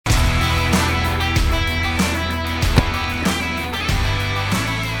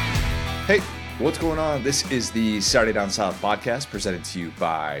What's going on? This is the Saturday Down South podcast presented to you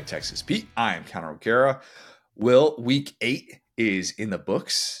by Texas Pete. I am Connor O'Gara. Will, week 8 is in the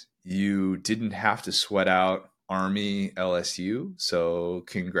books. You didn't have to sweat out Army LSU, so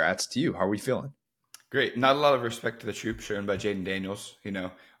congrats to you. How are we feeling? Great. Not a lot of respect to the troops shown by Jaden Daniels. You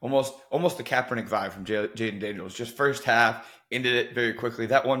know, almost the Kaepernick vibe from Jaden Daniels. Just first half, ended it very quickly.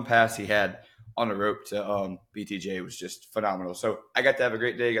 That one pass he had on the rope to BTJ was just phenomenal. So I got to have a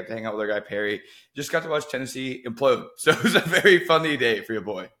great day. Got to hang out with our guy Perry. Just got to watch Tennessee implode. So it was a very funny day for your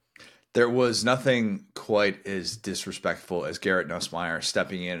boy. There was nothing quite as disrespectful as Garrett Nussmeier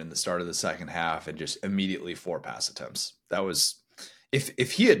stepping in the start of the second half and just immediately 4 pass attempts. That was,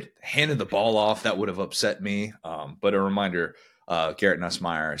 if he had handed the ball off, that would have upset me. But a reminder, Garrett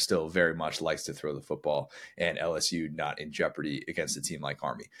Nussmeier still very much likes to throw the football, and LSU not in jeopardy against a team like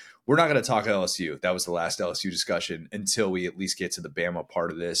Army. We're not going to talk LSU. That was the last LSU discussion until we at least get to the Bama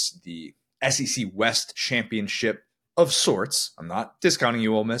part of this, the SEC West Championship of sorts. I'm not discounting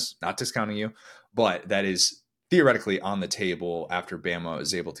you, Ole Miss, not discounting you, but that is theoretically on the table after Bama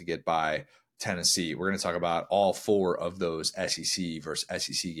is able to get by Tennessee. We're going to talk about all 4 of those SEC versus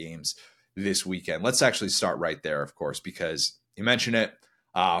SEC games this weekend. Let's actually start right there, of course, because you mentioned it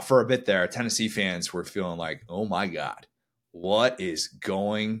for a bit there. Tennessee fans were feeling like, oh my God, what is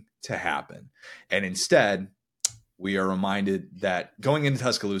going to happen? And instead, we are reminded that going into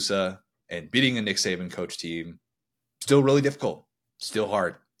Tuscaloosa and beating a Nick Saban coach team, still really difficult, still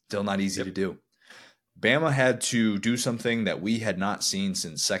hard, still not easy to do. Bama had to do something that we had not seen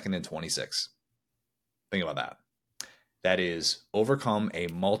since 2nd and 26. Think about that. That is overcome a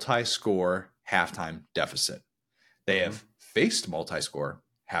multi-score halftime deficit. They have faced multi-score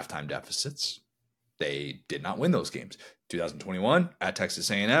halftime deficits. They did not win those games. 2021 at Texas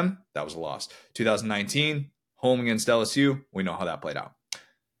A&M, that was a loss. 2019, home against LSU, we know how that played out.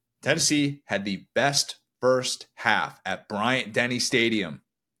 Tennessee had the best first half at Bryant-Denny Stadium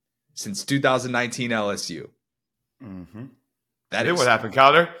since 2019 LSU. Mm-hmm. That is what happened,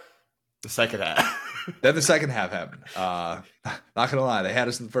 Calder. The second half. Then the second half happened. Not going to lie, they had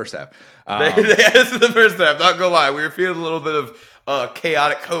us in the first half. They had us in the first half, not going to lie. We were feeling a little bit of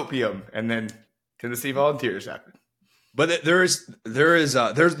chaotic copium, and then Tennessee Volunteers happened. But there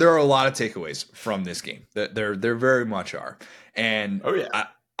are a lot of takeaways from this game. There very much are. And oh yeah,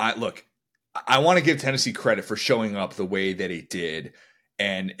 I want to give Tennessee credit for showing up the way that it did.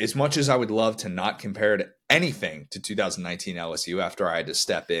 And as much as I would love to not compare to anything to 2019 LSU after I had to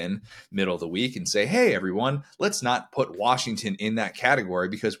step in middle of the week and say, hey, everyone, let's not put Washington in that category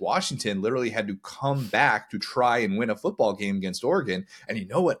because Washington literally had to come back to try and win a football game against Oregon. And you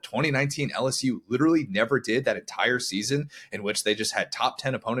know what 2019 LSU literally never did that entire season in which they just had top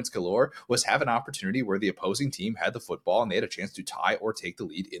 10 opponents galore was have an opportunity where the opposing team had the football and they had a chance to tie or take the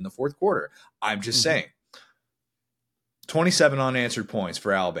lead in the fourth quarter. I'm just saying. 27 unanswered points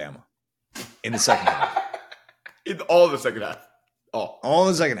for Alabama in the second half. In all of the second half. All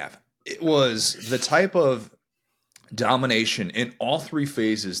in the second half. It was the type of domination in all 3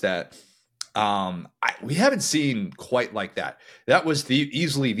 phases that we haven't seen quite like that. That was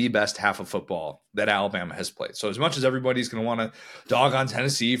easily the best half of football that Alabama has played. So as much as everybody's going to want to dog on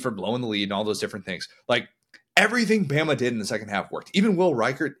Tennessee for blowing the lead and all those different things, like everything Bama did in the second half worked. Even Will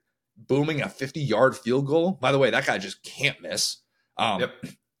Reichert booming a 50-yard field goal. By the way, that guy just can't miss.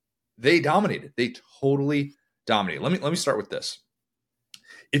 They dominated. They totally dominated. Let me start with this.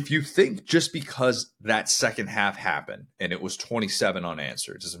 If you think just because that second half happened and it was 27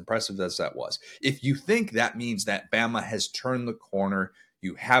 unanswered, as impressive as that was, if you think that means that Bama has turned the corner,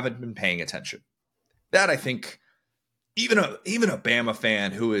 you haven't been paying attention. That I think even a Bama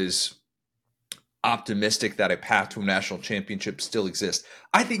fan who is optimistic that a path to a national championship still exists,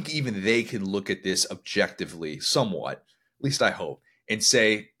 I think even they can look at this objectively somewhat, at least I hope, and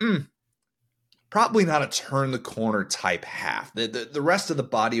say, probably not a turn the corner type half. The rest of the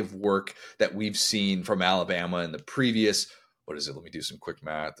body of work that we've seen from Alabama in the previous, what is it? Let me do some quick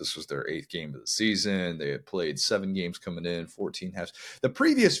math. This was their 8th game of the season. They had played 7 games coming in, 14 halves. The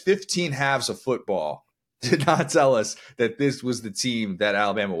previous 15 halves of football did not tell us that this was the team that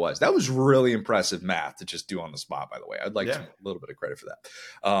Alabama was. That was really impressive math to just do on the spot, by the way. I'd like a little bit of credit for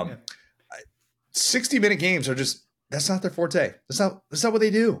that. 60-minute games are just, that's not their forte. That's not what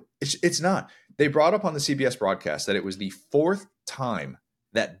they do. It's not. They brought up on the CBS broadcast that it was the 4th time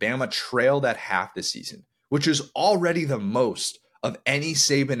that Bama trailed at half this season, which is already the most of any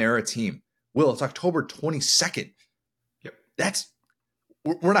Saban-era team. Will, it's October 22nd. Yep.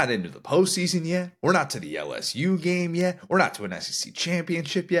 We're not into the postseason yet. We're not to the LSU game yet. We're not to an SEC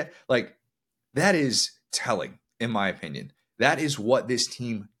championship yet. Like, that is telling, in my opinion. That is what this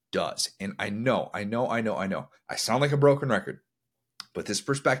team does. And I know. I sound like a broken record, but this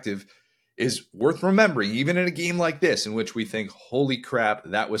perspective is worth remembering, even in a game like this, in which we think, holy crap,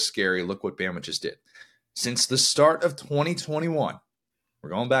 that was scary. Look what Bama just did. Since the start of 2021, we're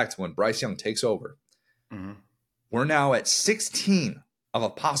going back to when Bryce Young takes over. Mm-hmm. We're now at 16 of a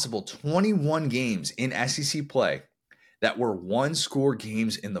possible 21 games in SEC play that were one-score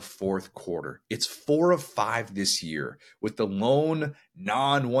games in the fourth quarter. It's 4 of 5 this year, with the lone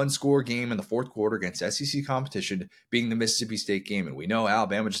non-one-score game in the fourth quarter against SEC competition being the Mississippi State game. And we know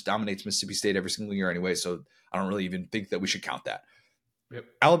Alabama just dominates Mississippi State every single year anyway, so I don't really even think that we should count that. Yep.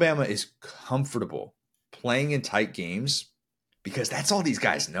 Alabama is comfortable playing in tight games because that's all these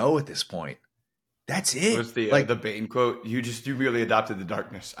guys know at this point. That's it. What's the Bain quote? You merely adopted the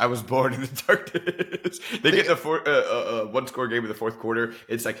darkness. I was born in the darkness. They get the one-score game in the fourth quarter.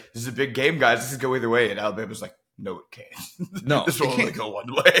 It's like, this is a big game, guys. This is go either way. And Alabama's like, no, it can't. No, this will only go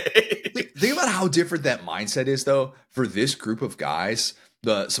one way. Think about how different that mindset is, though, for this group of guys.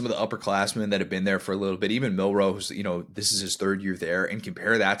 Some of the upperclassmen that have been there for a little bit, even Milroe, who's, this is his third year there, and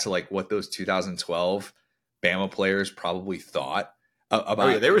compare that to like what those 2012 Bama players probably thought.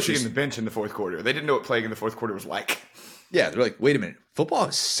 They were sitting the bench in the fourth quarter. They didn't know what playing in the fourth quarter was like. Yeah, they're like, wait a minute, football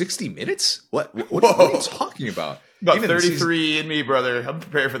is 60 minutes? What are you talking about? About even 33 in me, brother. I'm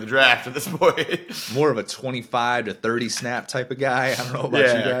prepared for the draft at this point. More of a 25 to 30 snap type of guy. I don't know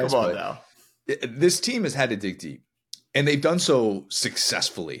about you guys. Come on now. This team has had to dig deep, and they've done so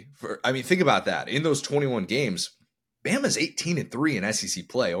successfully. Think about that. In those 21 games, Bama's 18-3 in SEC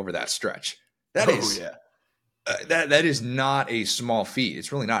play over that stretch. That is not a small feat.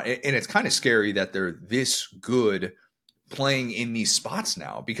 It's really not. And it's kind of scary that they're this good playing in these spots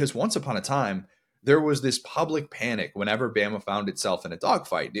now, because once upon a time, there was this public panic whenever Bama found itself in a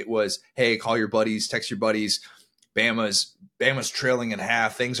dogfight. It was, hey, call your buddies, text your buddies. Bama's trailing at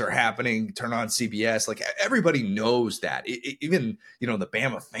half. Things are happening. Turn on CBS. Like, everybody knows that. Even, the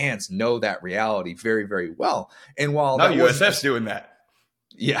Bama fans know that reality very, very well. And while now USF's doing that.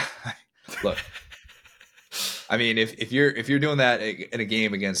 Yeah. Look. If you're doing that in a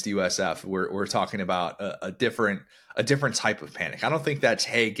game against USF, we're talking about a different type of panic. I don't think that's,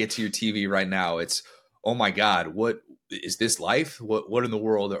 hey, get to your TV right now. It's, oh my God, what is this life? What in the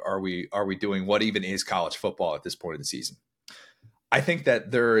world are we doing? What even is college football at this point of the season? I think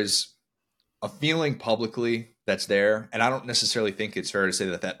that there is a feeling publicly that's there, and I don't necessarily think it's fair to say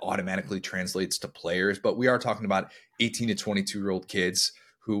that automatically translates to players, but we are talking about 18 to 22-year-old kids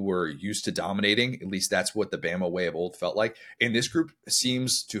who were used to dominating. At least that's what the Bama way of old felt like. And this group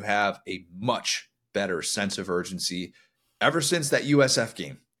seems to have a much better sense of urgency ever since that USF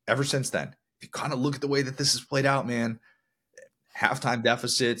game. Ever since then, if you kind of look at the way that this has played out, man, halftime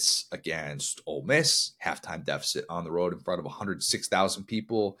deficits against Ole Miss, halftime deficit on the road in front of 106,000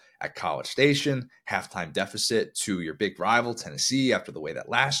 people at College Station, halftime deficit to your big rival, Tennessee, after the way that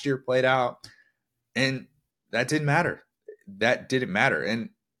last year played out. And that didn't matter. And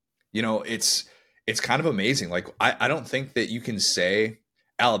it's kind of amazing. Like, I don't think that you can say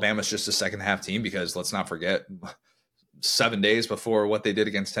Alabama's just a second half team, because let's not forget 7 days before what they did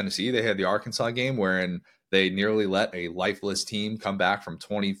against Tennessee, they had the Arkansas game wherein they nearly let a lifeless team come back from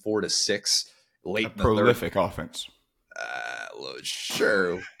 24-6 late in the prolific offense.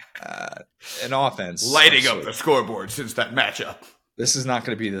 Sure. An offense lighting up the scoreboard since that matchup. This is not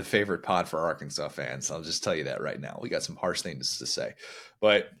going to be the favorite pod for Arkansas fans. I'll just tell you that right now. We got some harsh things to say.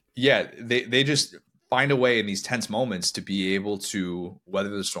 But yeah, they just find a way in these tense moments to be able to weather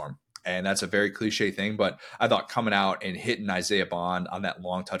the storm. And that's a very cliche thing, but I thought coming out and hitting Isaiah Bond on that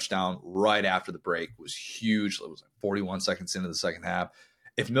long touchdown right after the break was huge. It was like 41 seconds into the second half.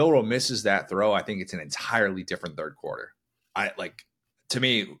 If Milroe misses that throw, I think it's an entirely different third quarter. To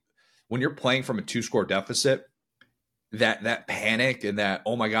me, when you're playing from a 2-score deficit, that panic and that,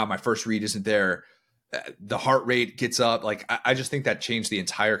 oh my God, my first read isn't there, the heart rate gets up. Like, I just think that changed the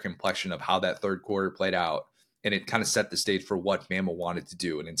entire complexion of how that third quarter played out. And it kind of set the stage for what Bama wanted to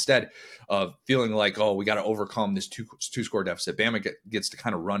do. And instead of feeling like, oh, we got to overcome this two-score deficit, Bama gets to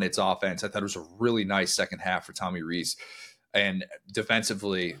kind of run its offense. I thought it was a really nice second half for Tommy Rees. And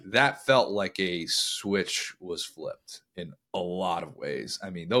defensively, that felt like a switch was flipped in a lot of ways. I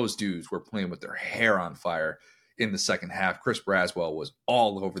mean, those dudes were playing with their hair on fire in the second half. Chris Braswell was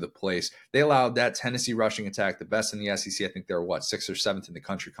all over the place. They allowed that Tennessee rushing attack, the best in the SEC. I think they were, 6th or 7th in the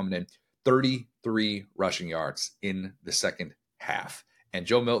country, coming in 33 rushing yards in the second half. And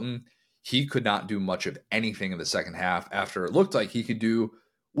Joe Milton, he could not do much of anything in the second half after it looked like he could do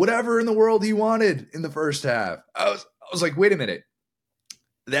whatever in the world he wanted in the first half. I was like, wait a minute.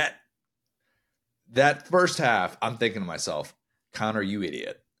 That first half, I'm thinking to myself, Connor, you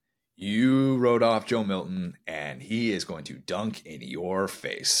idiot. You wrote off Joe Milton, and he is going to dunk in your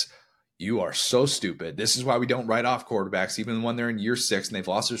face. You are so stupid. This is why we don't write off quarterbacks, even when they're in year 6 and they've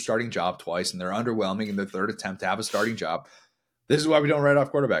lost their starting job twice and they're underwhelming in their third attempt to have a starting job. This is why we don't write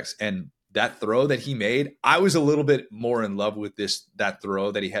off quarterbacks. And that throw that he made, I was a little bit more in love with that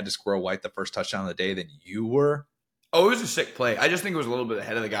throw that he had to Squirrel White the first touchdown of the day than you were. Oh, it was a sick play. I just think it was a little bit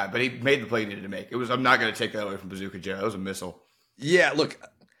ahead of the guy, but he made the play he needed to make. I'm not going to take that away from Bazooka Joe. It was a missile. Yeah, look,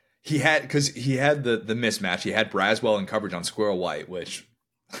 he had the mismatch. He had Braswell in coverage on Squirrel White, which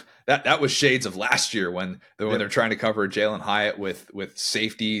that was shades of last year when they're trying to cover Jalen Hyatt with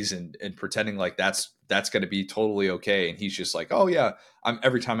safeties and pretending like that's going to be totally okay. And he's just like, oh yeah,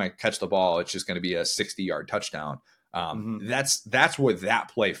 every time I catch the ball, it's just going to be a 60-yard touchdown. That's what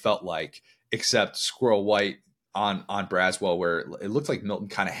that play felt like, except Squirrel White on Braswell, where it looked like Milton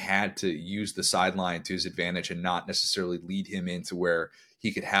kind of had to use the sideline to his advantage and not necessarily lead him into where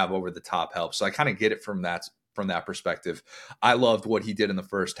he could have over the top help. So I kind of get it from that perspective. I loved what he did in the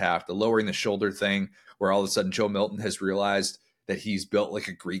first half, the lowering the shoulder thing, where all of a sudden Joe Milton has realized that he's built like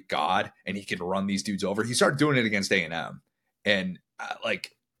a Greek god and he can run these dudes over. He started doing it against A&M. And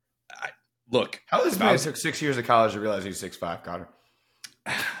look. How this man took 6 years of college to realize he's 6'5", Connor?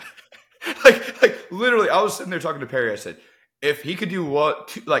 like literally, I was sitting there talking to Perry. I said, if he could do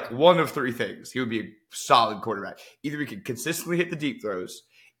one of 3 things, he would be a solid quarterback. Either he could consistently hit the deep throws,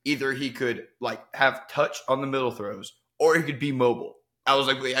 either he could have touch on the middle throws, or he could be mobile. I was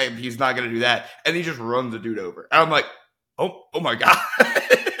like, he's not going to do that, and he just runs the dude over. And I'm like, oh my god!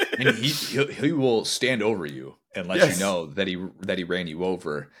 And he will stand over you and let you know that he ran you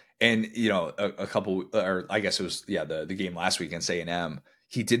over. And a couple, or I guess it was the game last week against A&M.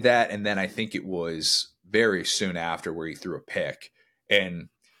 He did that, and then I think it was very soon after where he threw a pick. And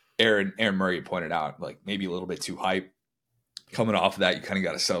Aaron Murray pointed out, maybe a little bit too hype. Coming off of that, you kind of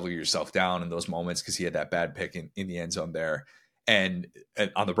got to settle yourself down in those moments because he had that bad pick in the end zone there. And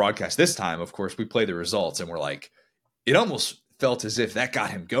on the broadcast this time, of course, we play the results, and we're like, it almost felt as if that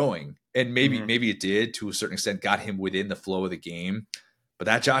got him going. And maybe it did, to a certain extent, got him within the flow of the game. But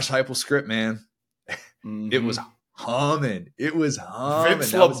that Josh Heupel script, man, it was humming. It was humming.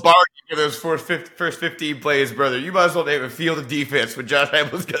 Vince Lombardi for those first 15 plays, brother. You might as well even feel the defense when Josh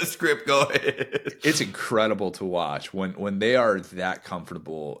Heupel's got a script going. It's incredible to watch when they are that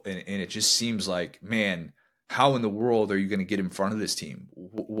comfortable, and it just seems like, man, how in the world are you going to get in front of this team?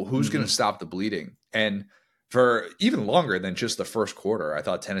 Who's going to stop the bleeding? And for even longer than just the first quarter, I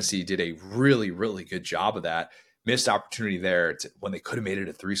thought Tennessee did a really, really good job of that. Missed opportunity there when they could have made it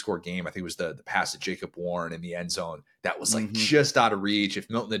a 3-score game. I think it was the pass to Jacob Warren in the end zone. That was just out of reach. If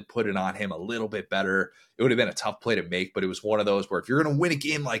Milton had put it on him a little bit better, it would have been a tough play to make. But it was one of those where if you're going to win a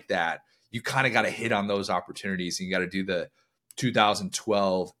game like that, you kind of got to hit on those opportunities. And you got to do the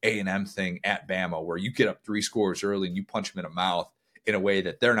 2012 A&M thing at Bama, where you get up 3 scores early and you punch them in the mouth in a way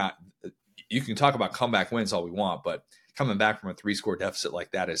that they're not. You can talk about comeback wins all we want, but coming back from a 3-score deficit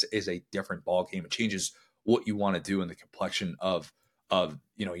like that is a different ball game. It changes what you want to do in the complexion of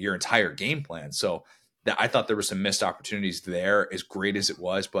your entire game plan. So I thought there were some missed opportunities there, as great as it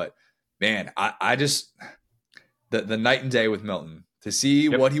was. But man, I just the night and day with Milton, to see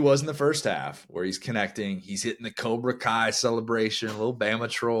what he was in the first half, where he's connecting, he's hitting the Cobra Kai celebration, a little Bama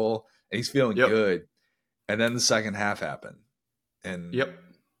troll, and he's feeling good. And then the second half happened, and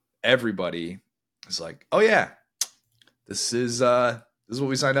everybody is like, "Oh yeah, this is what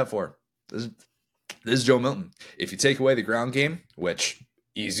we signed up for. This is Joe Milton." If you take away the ground game, which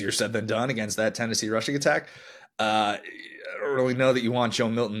easier said than done against that Tennessee rushing attack, I don't really know that you want Joe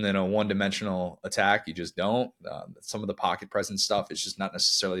Milton in a one-dimensional attack. You just don't. Some of the pocket presence stuff is just not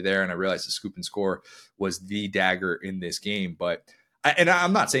necessarily there. And I realized the scoop and score was the dagger in this game. But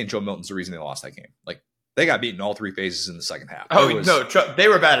I'm not saying Joe Milton's the reason they lost that game. They got beaten all 3 phases in the second half. No, they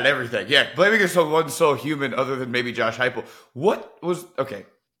were bad at everything. Yeah, blaming it on one so human other than maybe Josh Heupel. What was okay?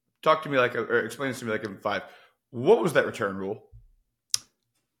 Talk to me or explain this to me in 5. What was that return rule?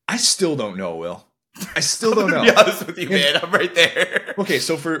 I still don't know, Will. I still don't know. To be honest with you, man, I'm right there. Okay,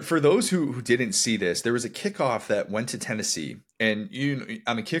 so for those who didn't see this, there was a kickoff that went to Tennessee, and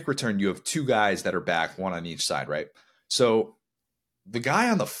on the kick return, you have 2 guys that are back, one on each side, right? So the guy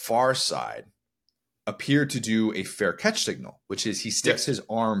on the far side appeared to do a fair catch signal, which is he sticks his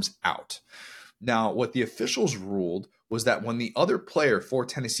arms out. Now, what the officials ruled was that when the other player for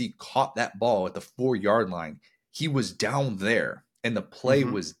Tennessee caught that ball at the 4-yard line, he was down there and the play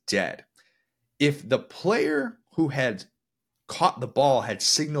was dead. If the player who had caught the ball had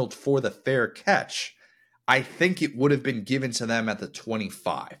signaled for the fair catch, I think it would have been given to them at the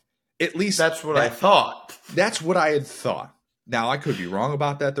 25. At least that's what I thought. That's what I had thought. Now, I could be wrong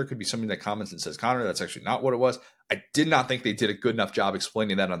about that. There could be somebody that comments and says, Connor, that's actually not what it was. I did not think they did a good enough job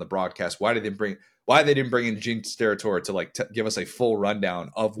explaining that on the broadcast. Why they didn't bring in Gene Steratore to like give us a full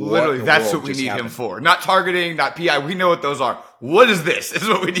rundown of literally what that's what we need happened. Him for. Not targeting, not PI. We know what those are. What is this? This is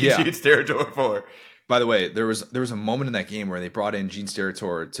what we need Gene Steratore for. By the way, there was a moment in that game where they brought in Gene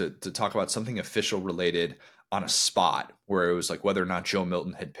Steratore to talk about something official related on a spot where it was like whether or not Joe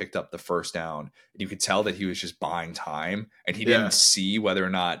Milton had picked up the first down. And you could tell that he was just buying time and he didn't see whether or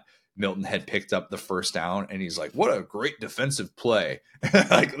not Milton had picked up the first down. And he's like, what a great defensive play.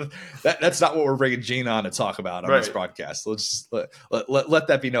 Like that's not what we're bringing Gene on to talk about on this broadcast. Let's just let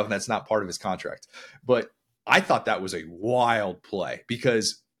that be known. That's not part of his contract. But I thought that was a wild play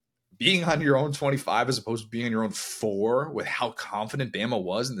because being on your own 25 as opposed to being on your own 4 with how confident Bama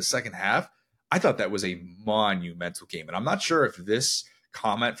was in the second half, I thought that was a monumental game. And I'm not sure if this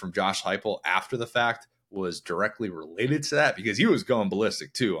comment from Josh Heupel after the fact was directly related to that because he was going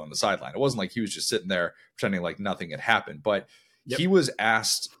ballistic too on the sideline. It wasn't like he was just sitting there pretending like nothing had happened, but he was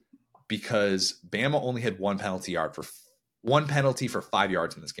asked because Bama only had one penalty for 5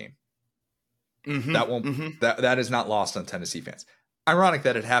 yards in this game. That is not lost on Tennessee fans. Ironic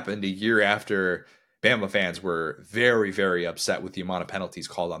that it happened a year after Bama fans were very, very upset with the amount of penalties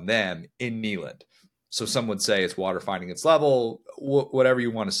called on them in Neyland. So some would say it's water finding its level, whatever you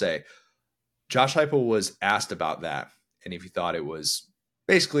want to say. Josh Heupel was asked about that and if he thought it was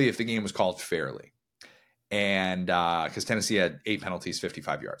basically if the game was called fairly. And because Tennessee had 8 penalties,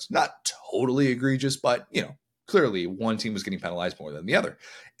 55 yards. Not totally egregious, but, clearly one team was getting penalized more than the other.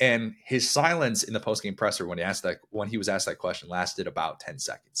 And his silence in the postgame presser when he was asked that question lasted about 10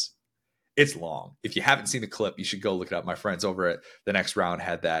 seconds. It's long. If you haven't seen the clip, you should go look it up. My friends over at The Next Round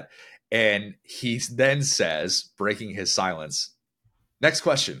had that. And he then says, breaking his silence, next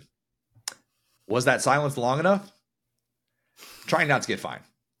question. Was that silence long enough? Trying not to get fined.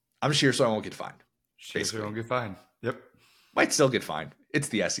 I'm sure so I won't get fined. Basically, I won't get fined. Yep. Might still get fined. It's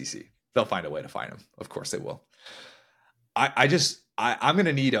the SEC. They'll find a way to fine him. Of course they will. I'm going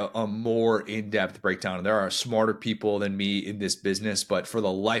to need a more in-depth breakdown. And there are smarter people than me in this business, but for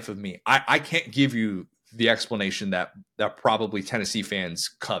the life of me, I can't give you the explanation that probably Tennessee fans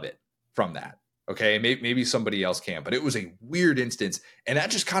covet from that. Okay, maybe somebody else can, but it was a weird instance, and that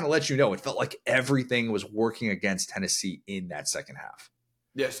just kind of lets you know it felt like everything was working against Tennessee in that second half.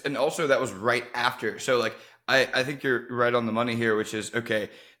 Yes, and also that was right after. So, like, I think you're right on the money here, which is, okay,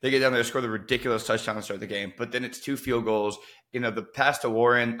 they get down there, score the ridiculous touchdown to start the game, but then it's 2 field goals. The pass to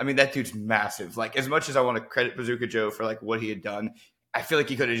Warren, I mean, that dude's massive. Like, as much as I want to credit Bazooka Joe for, like, what he had done, I feel like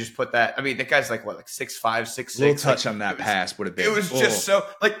he could have just put that. I mean, that guy's like, what, like 6'5", 6'6". Little touch on that pass would have been. It was just so,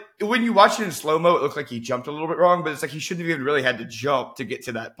 like, when you watch it in slow-mo, it looked like he jumped a little bit wrong, but it's like he shouldn't have even really had to jump to get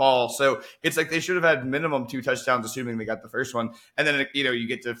to that ball. So it's like they should have had minimum 2 touchdowns, assuming they got the first one. And then, you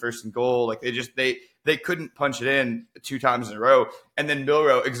get to 1st and goal. Like, they couldn't punch it in 2 times in a row. And then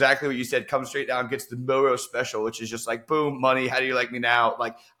Milroe, exactly what you said, comes straight down, gets the Milroe special, which is just like, boom, money. How do you like me now?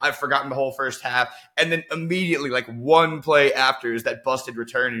 Like, I've forgotten the whole first half. And then immediately, like, one play after is that busted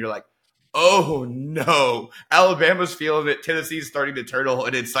return. And you're like, oh no, Alabama's feeling it. Tennessee's starting to turtle.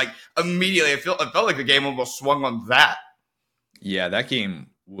 And it's like immediately, it felt like the game almost swung on that. Yeah, that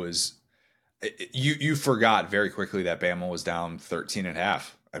game was, you forgot very quickly that Bama was down 13.5.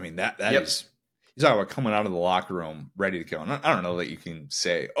 I mean, that is, you talk about coming out of the locker room ready to go. And I don't know that you can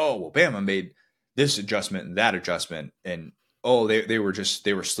say, oh, well, Bama made this adjustment and that adjustment. And, oh, they were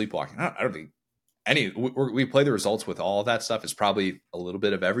sleepwalking. I don't think we play the results with all of that stuff. It's probably a little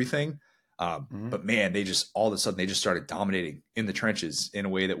bit of everything. But man, they just all of a sudden they just started dominating in the trenches in a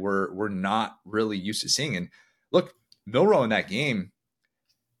way that we're not really used to seeing. And look, Milroe in that game,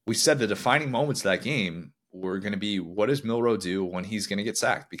 we said the defining moments of that game were going to be, what does Milroe do when he's going to get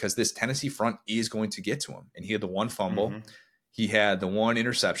sacked? Because this Tennessee front is going to get to him. And he had the one fumble. He had the one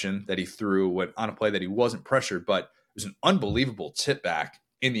interception that he threw on a play that he wasn't pressured, but it was an unbelievable tip back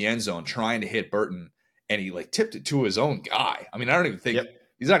in the end zone trying to hit Burton. And he like tipped it to his own guy. I mean, I don't even think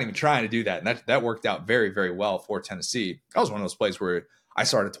he's not even trying to do that. And that worked out very, very well for Tennessee. That was one of those plays where I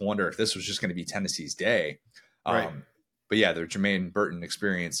started to wonder if this was just going to be Tennessee's day. But yeah, the Jermaine Burton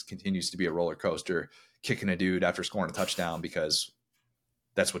experience continues to be a roller coaster, kicking a dude after scoring a touchdown because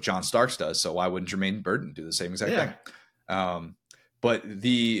that's what John Starks does. So why wouldn't Jermaine Burton do the same exact thing? But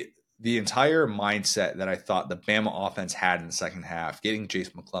the entire mindset that I thought the Bama offense had in the second half, getting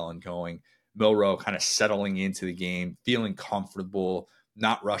Jace McClellan going, Milroe kind of settling into the game, feeling comfortable,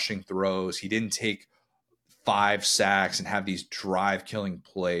 not rushing throws. He didn't take 5 sacks and have these drive-killing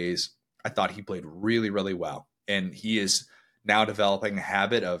plays. I thought he played really, really well. And he is now developing a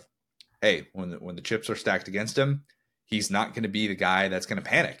habit of, hey, when the chips are stacked against him, He's not going to be the guy that's going to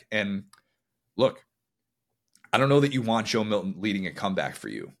panic. And look, I don't know that you want Joe Milton leading a comeback for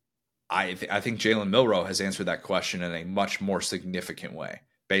you. I think Jalen Milroe has answered that question in a much more significant way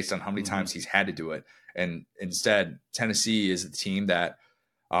based on how many times he's had to do it. And instead, Tennessee is a team that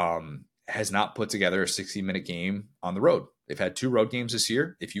has not put together a 60-minute game on the road. They've had 2 road games this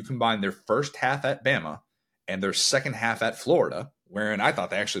year. If you combine their first half at Bama and their second half at Florida, wherein I thought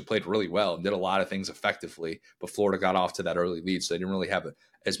they actually played really well and did a lot of things effectively, but Florida got off to that early lead, so they didn't really have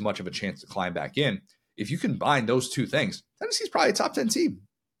as much of a chance to climb back in. If you combine those 2 things, Tennessee's probably a top 10 team.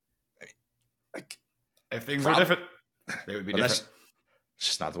 If things were different, they would be different. It's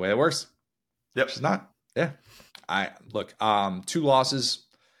just not the way it works. Yep. It's just not. Yeah. I look, 2 losses,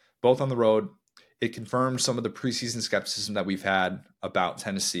 both on the road. It confirmed some of the preseason skepticism that we've had about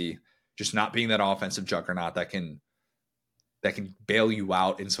Tennessee, just not being that offensive juggernaut that can bail you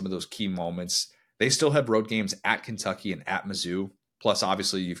out in some of those key moments. They still have road games at Kentucky and at Mizzou. Plus,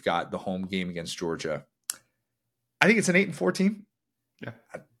 obviously, you've got the home game against Georgia. I think it's an 8-4 team. Yeah.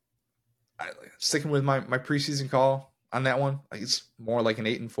 Sticking with my preseason call on that one. Like, it's more like an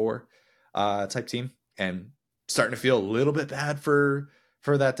 8-4 type team, and starting to feel a little bit bad for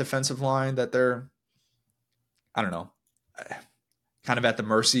that defensive line that they're, I don't know, kind of at the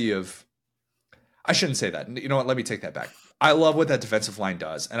mercy of. I shouldn't say that. You know what? Let me take that back. I love what that defensive line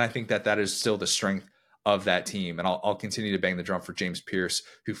does, and I think that is still the strength of that team. And I'll continue to bang the drum for James Pierce,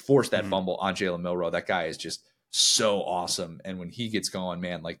 who forced that fumble on Jalen Milroe. That guy is just so awesome, and when he gets going,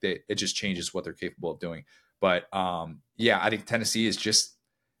 man, like it just changes what they're capable of doing. But yeah, I think Tennessee is just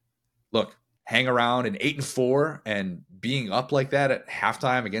hang around in 8-4 and being up like that at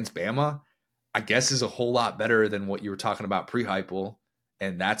halftime against Bama, I guess is a whole lot better than what you were talking about pre-Hypel.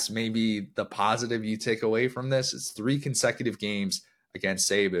 And that's maybe the positive you take away from this. It's 3 consecutive games against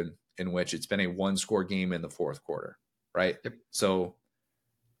Saban in which it's been a 1-score game in the 4th quarter, right? Yep. So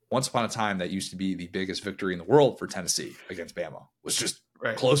once upon a time, that used to be the biggest victory in the world for Tennessee against Bama. Was just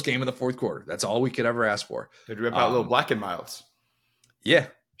a close game in the 4th quarter. That's all we could ever ask for. They'd rip out little black and milds. Yeah,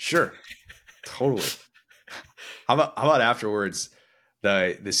 sure. Totally. How about afterwards,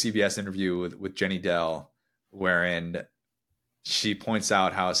 the CBS interview with Jenny Dell, wherein she points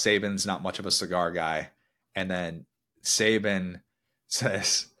out how Saban's not much of a cigar guy, and then Saban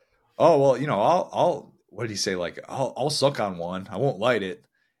says, "Oh well, you know, I'll what did he say? Like I'll suck on one. I won't light it."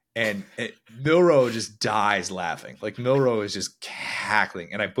 And Milroe just dies laughing. Like Milroe is just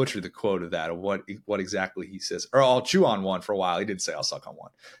cackling. And I butchered the quote of that, of what exactly he says. Or I'll chew on one for a while. He didn't say I'll suck on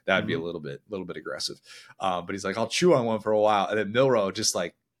one. That would be a little bit aggressive. But he's like, I'll chew on one for a while. And then Milroe just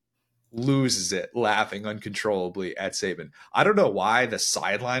like loses it, laughing uncontrollably at Saban. I don't know why the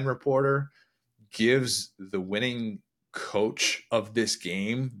sideline reporter gives the winning coach of this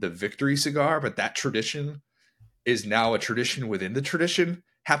game the victory cigar, but that tradition is now a tradition within the tradition.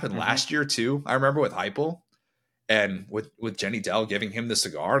 Happened last year too. I remember with Heupel and with Jenny Dell giving him the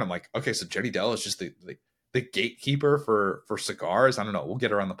cigar, and I'm like, okay, so Jenny Dell is just the gatekeeper for cigars. I don't know. We'll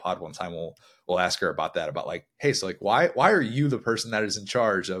get her on the pod one time. We'll ask her about that. About like, hey, so like, why are you the person that is in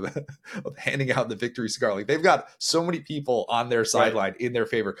charge of handing out the victory cigar? Like they've got so many people on their sideline in their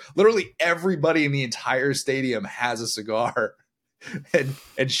favor. Literally everybody in the entire stadium has a cigar,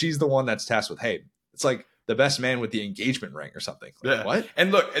 and she's the one that's tasked with, hey, it's like the best man with the engagement ring or something. Like, yeah. What?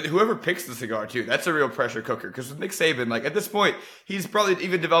 And look, and whoever picks the cigar too, that's a real pressure cooker. Because with Nick Saban, like at this point, he's probably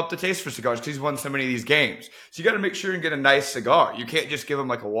even developed a taste for cigars because he's won so many of these games. So you got to make sure and get a nice cigar. You can't just give him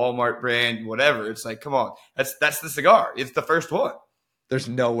like a Walmart brand, whatever. It's like, come on, that's the cigar. It's the first one. There's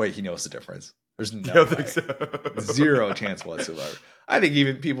no way he knows the difference. There's no way. So. Zero chance whatsoever. I think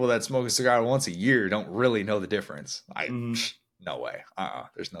even people that smoke a cigar once a year don't really know the difference. No way.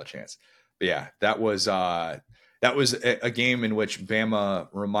 There's no chance. But yeah, that was a game in which Bama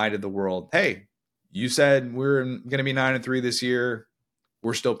reminded the world, hey, you said we're going to be 9-3 this year.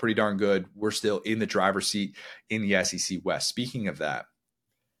 We're still pretty darn good. We're still in the driver's seat in the SEC West. Speaking of that,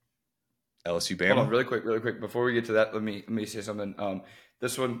 LSU Bama. Hold on, really quick. Before we get to that, let me say something.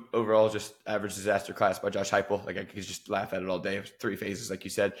 This one overall just average disaster class by Josh Heupel. Like I could just laugh at it all day. 3 phases, like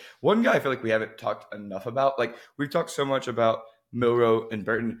you said. One guy I feel like we haven't talked enough about. Like we've talked so much about Milroe and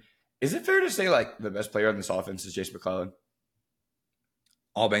Burton. Is it fair to say like the best player on this offense is Jason McClellan?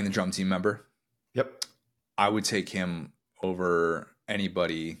 I'll bang the drum team member. Yep. I would take him over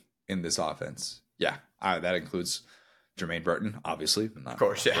anybody in this offense. Yeah. That includes Jermaine Burton, obviously. Of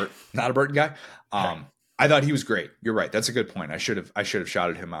course, yeah. Not a Burton guy. I thought he was great. You're right. That's a good point. I should have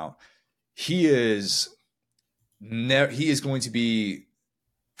shouted him out. He is going to be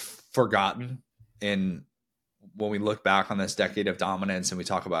forgotten in when we look back on this decade of dominance and we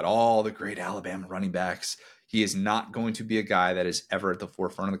talk about all the great Alabama running backs, he is not going to be a guy that is ever at the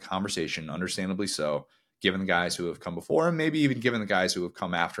forefront of the conversation, understandably so, given the guys who have come before him, maybe even given the guys who have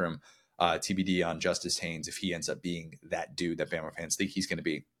come after him, TBD on Justice Haynes, if he ends up being that dude that Bama fans think he's going to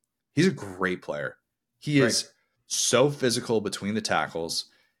be. He's a great player. He is so physical between the tackles.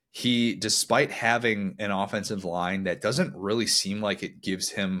 He, despite having an offensive line that doesn't really seem like it gives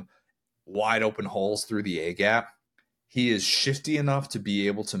him wide open holes through the A gap, he is shifty enough to be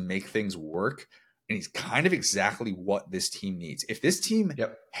able to make things work. And he's kind of exactly what this team needs. If this team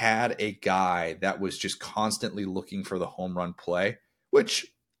had a guy that was just constantly looking for the home run play, which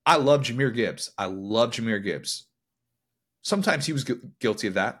I love Jahmyr Gibbs. I love Jahmyr Gibbs. Sometimes he was guilty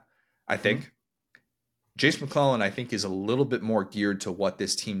of that, I think. Jace McClellan, I think, is a little bit more geared to what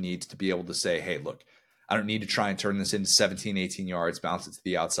this team needs to be able to say, hey, look, I don't need to try and turn this into 17, 18 yards, bounce it to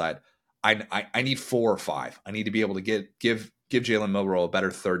the outside. I need 4 or 5. I need to be able to give Jalen Milroe a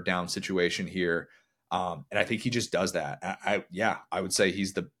better third down situation here. And I think he just does that. I would say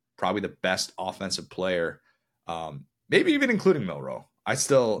he's probably the best offensive player, maybe even including Milroe.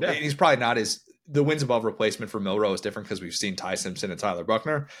 He's probably not the wins above replacement for Milroe is different because we've seen Ty Simpson and Tyler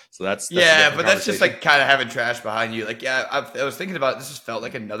Buckner. So that's but that's just like kind of having trash behind you. Like, I was thinking about it. This just felt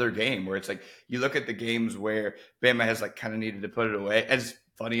like another game where it's like you look at the games where Bama has like kind of needed to put it away. As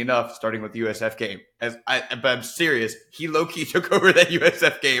funny enough, starting with the USF game, but I'm serious. He low-key took over that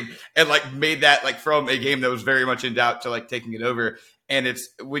USF game and like made that like from a game that was very much in doubt to like taking it over. And it's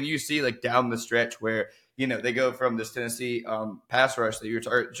when you see like down the stretch where, you know, they go from this Tennessee pass rush that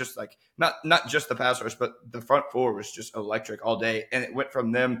you're just like not just the pass rush, but the front four was just electric all day. And it went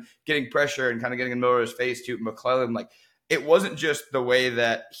from them getting pressure and kind of getting in Milroe's face to McClellan. Like, it wasn't just the way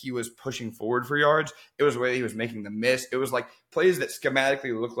that he was pushing forward for yards. It was the way he was making the miss. It was like plays that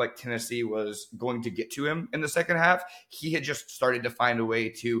schematically looked like Tennessee was going to get to him in the second half. He had just started to find a way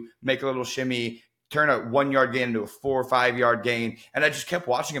to make a little shimmy, turn a 1 yard gain into a 4 or 5 yard gain. And I just kept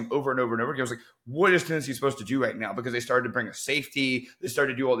watching him over and over and over again. I was like, what is Tennessee supposed to do right now? Because they started to bring a safety. They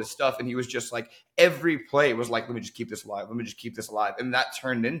started to do all this stuff. And he was just like, every play was like, let me just keep this alive. Let me just keep this alive. And that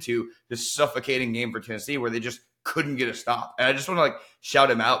turned into this suffocating game for Tennessee where they just couldn't get a stop. And I just want to like shout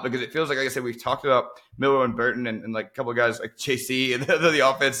him out because it feels like I said, we've talked about Miller and Burton and like a couple of guys like JC and the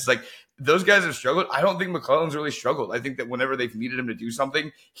offense. It's like, those guys have struggled. I don't think McClellan's really struggled. I think that whenever they've needed him to do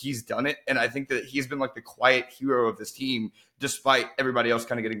something, he's done it. And I think that he's been like the quiet hero of this team, despite everybody else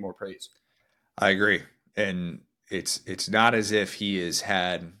kind of getting more praise. I agree. And it's not as if he has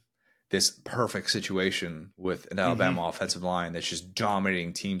had this perfect situation with an Alabama offensive line that's just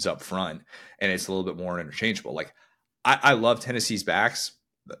dominating teams up front. And it's a little bit more interchangeable. Like I love Tennessee's backs.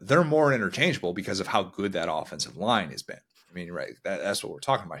 They're more interchangeable because of how good that offensive line has been. I mean, right. That's what we're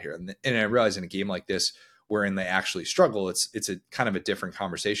talking about here. And I realize in a game like this, wherein they actually struggle, it's a kind of a different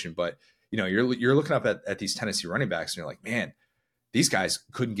conversation. But, you know, you're looking up at these Tennessee running backs and you're like, man, these guys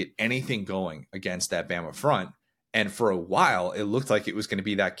couldn't get anything going against that Bama front. And for a while, it looked like it was going to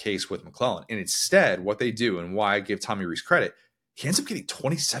be that case with McClellan. And instead, what they do, and why I give Tommy Rees credit, he ends up getting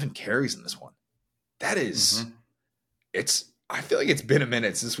 27 carries in this one. That is, I feel like it's been a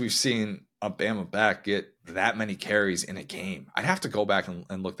minute since we've seen a Bama back get that many carries in a game. I'd have to go back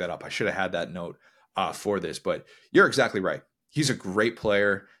and look that up. I should have had that note for this, but you're exactly right. He's a great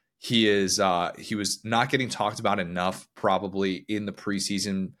player. He was not getting talked about enough probably in the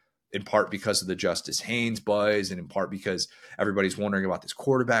preseason, in part because of the Justice Haynes buzz and in part because everybody's wondering about this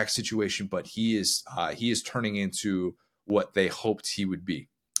quarterback situation, but he is turning into what they hoped he would be.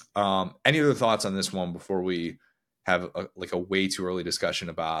 Any other thoughts on this one before we have a way too early discussion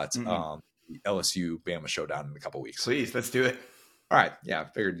about LSU Bama showdown in a couple weeks? Please, let's do it. All right. Yeah. I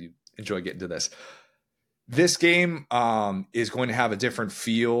figured you'd enjoy getting to this. This game is going to have a different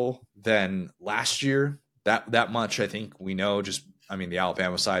feel than last year. That much I think we know. The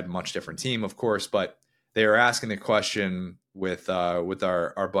Alabama side, much different team, of course, but they are asking the question with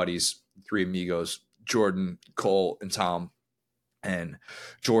our buddies, three amigos, Jordan, Cole, and Tom. And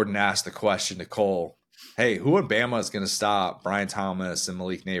Jordan asked the question to Cole, hey, who in Bama is going to stop Brian Thomas and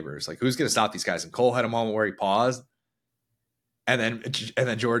Malik Neighbors? Like, who's going to stop these guys? And Cole had a moment where he paused. And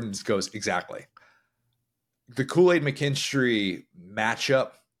then Jordan goes, exactly. The Kool-Aid McKinstry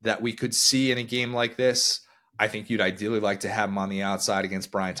matchup that we could see in a game like this, I think you'd ideally like to have him on the outside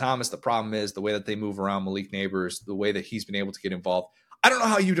against Brian Thomas. The problem is the way that they move around Malik Neighbors, the way that he's been able to get involved. I don't know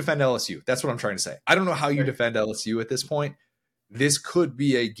how you defend LSU. That's what I'm trying to say. I don't know how you defend LSU at this point. This could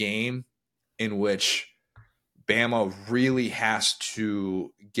be a game in which Bama really has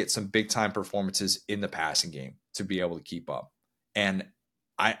to get some big-time performances in the passing game to be able to keep up. And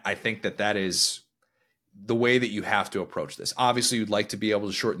I think that is the way that you have to approach this. Obviously, you'd like to be able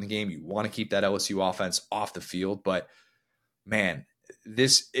to shorten the game. You want to keep that LSU offense off the field, but man,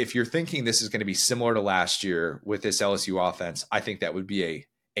 if you're thinking this is going to be similar to last year with this LSU offense, I think that would be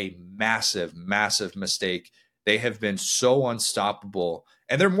a massive, massive mistake. They have been so unstoppable,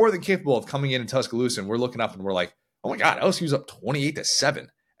 and they're more than capable of coming in Tuscaloosa, and we're looking up and we're like, oh my God, LSU's up 28-7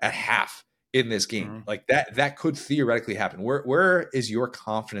 at half in this game. Mm-hmm. Like that could theoretically happen. Where is your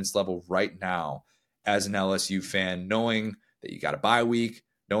confidence level right now as an LSU fan, knowing that you got a bye week,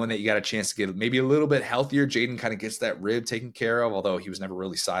 knowing that you got a chance to get maybe a little bit healthier? Jaden kind of gets that rib taken care of, although he was never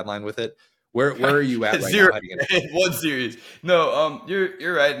really sidelined with it. Where are you at right now? One series. No,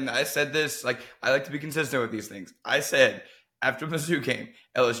 you're right. And I said this, like, I like to be consistent with these things. I said after Mizzou game,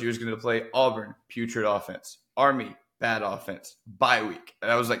 LSU is going to play Auburn, putrid offense, Army, bad offense, bye week. And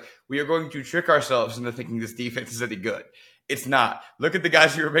I was like, we are going to trick ourselves into thinking this defense is any good. It's not. Look at the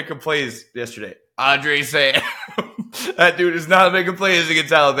guys who were making plays yesterday. Andre Sam. That dude is not making plays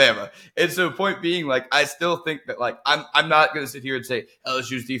against Alabama. And so point being, like, I still think that, like, I'm not going to sit here and say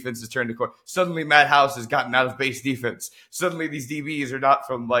LSU's defense has turned the corner. Suddenly Matt House has gotten out of base defense. Suddenly these DBs are not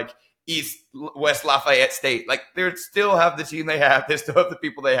from, like, West Lafayette State. Like, they still have the team they have. They still have the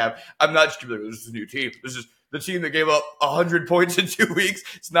people they have. I'm not just like, this is a new team. This is the team that gave up 100 points in 2 weeks.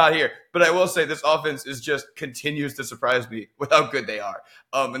 It's not here. But I will say this offense continues to surprise me with how good they are.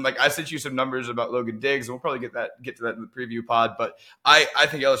 And like I sent you some numbers about Logan Diggs, and we'll probably get to that in the preview pod. But I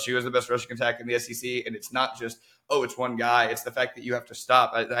think LSU is the best rushing attack in the SEC, and it's not just, oh, it's one guy. It's the fact that you have to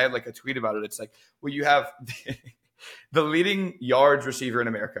stop. I had like a tweet about it. It's like, well, you have the leading yards receiver in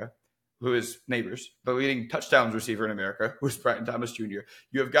America, who is Neighbors, the leading touchdowns receiver in America, who is Brian Thomas Jr.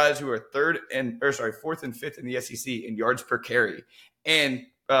 You have guys who are fourth and fifth in the SEC in yards per carry, and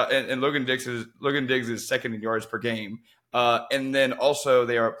Logan Diggs is second in yards per game, and then also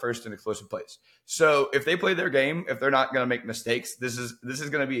they are up first in explosive plays. So if they play their game, if they're not going to make mistakes, this is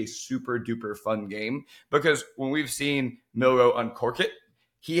going to be a super duper fun game, because when we've seen Milroe uncork it,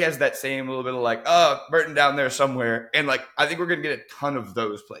 he has that same little bit of like, Burton down there somewhere. And like, I think we're going to get a ton of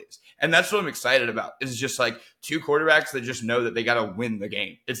those plays. And that's what I'm excited about. Is just like two quarterbacks that just know that they got to win the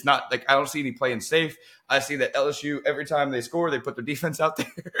game. It's not like, I don't see any playing safe. I see that LSU, every time they score, they put their defense out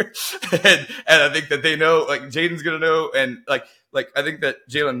there. and I think that they know, like, Jaden's going to know. And like, I think that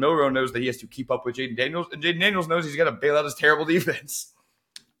Jalen Milroe knows that he has to keep up with Jaden Daniels. And Jaden Daniels knows he's got to bail out his terrible defense.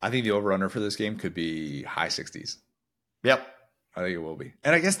 I think the over-under for this game could be high 60s. Yep. I think it will be.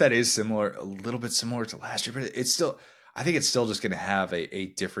 And I guess that is a little bit similar to last year, but I think it's still just going to have a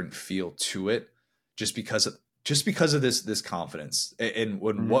different feel to it just because of this confidence and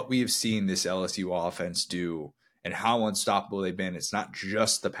what we have seen this LSU offense do and how unstoppable they've been. It's not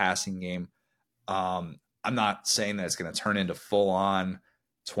just the passing game. I'm not saying that it's going to turn into full on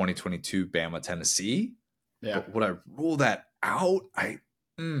 2022 Bama Tennessee. Yeah. But would I rule that out? I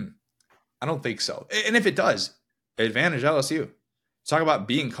don't think so. And if it does, advantage LSU. Talk about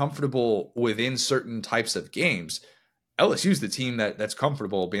being comfortable within certain types of games. LSU's the team that's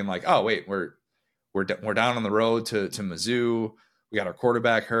comfortable being like, oh wait, we're down on the road to Mizzou. We got our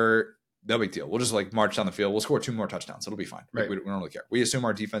quarterback hurt. No big deal. We'll just like march down the field. We'll score 2 more touchdowns. It'll be fine. Right. We don't really care. We assume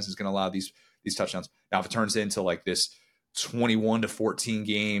our defense is going to allow these touchdowns. Now, if it turns into like this 21-14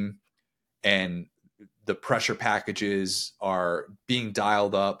 game and the pressure packages are being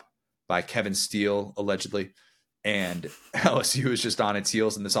dialed up by Kevin Steele allegedly, and LSU is just on its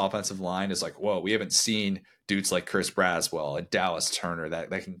heels, and this offensive line is like, whoa, we haven't seen dudes like Chris Braswell and Dallas Turner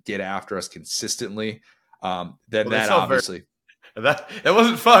that can get after us consistently. That obviously that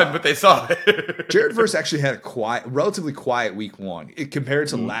wasn't fun, but they saw it. Jared Verse actually had a relatively quiet week 1 compared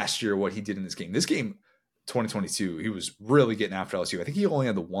to last year. What he did in this game, 2022, he was really getting after LSU. I think he only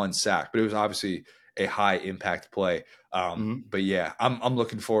had the 1 sack, but it was obviously a high impact play. But yeah, I'm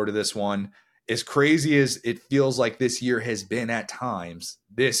looking forward to this one. As crazy as it feels like this year has been at times,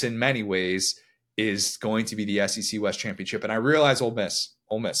 this in many ways is going to be the SEC West Championship. And I realize Ole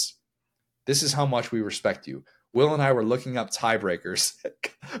Miss, this is how much we respect you. Will and I were looking up tiebreakers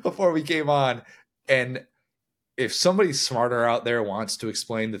before we came on. And if somebody smarter out there wants to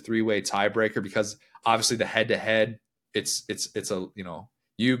explain the 3-way tiebreaker, because obviously the head-to-head, it's a,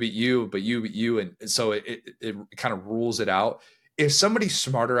 you beat you, but you beat you. And so it kind of rules it out. If somebody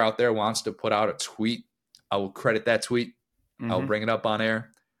smarter out there wants to put out a tweet, I will credit that tweet. I'll bring it up on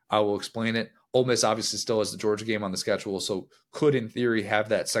air. I will explain it. Ole Miss obviously still has the Georgia game on the schedule, so could in theory have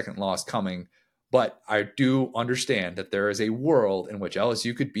that second loss coming. But I do understand that there is a world in which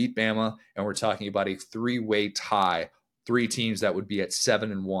LSU could beat Bama, and we're talking about a 3-way tie, 3 teams that would be at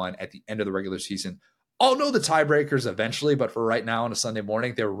 7-1 at the end of the regular season. I'll know the tiebreakers eventually, but for right now on a Sunday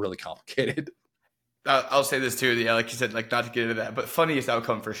morning, they were really complicated. I'll say this too. Yeah, like you said, like not to get into that, but funniest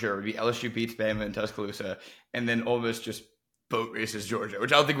outcome for sure would be LSU beats Bama in Tuscaloosa, and then Ole Miss just boat races Georgia,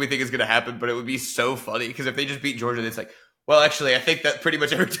 which I don't think we think is going to happen, but it would be so funny because if they just beat Georgia, it's like, well, actually, I think that pretty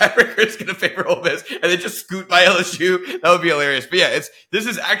much every tiebreaker is going to favor Ole Miss, and they just scoot by LSU. That would be hilarious. But yeah, this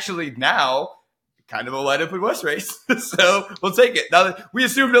is actually now kind of a light up in West race, so we'll take it. Now that we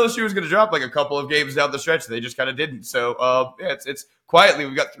assumed LSU was going to drop like a couple of games down the stretch, they just kind of didn't. So yeah, it's quietly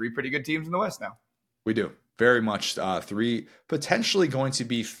we've got 3 pretty good teams in the West now. We do. Very much 3, potentially going to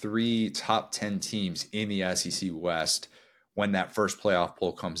be 3 top 10 teams in the SEC West when that first playoff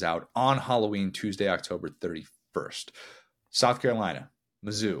poll comes out on Halloween, Tuesday, October 31st. South Carolina,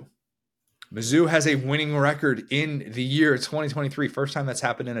 Mizzou. Mizzou has a winning record in the year 2023. First time that's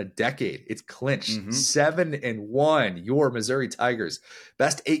happened in a decade. It's clinched. 7-1. Your Missouri Tigers.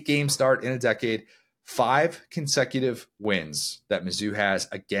 Best 8-game start in a decade. 5 consecutive wins that Mizzou has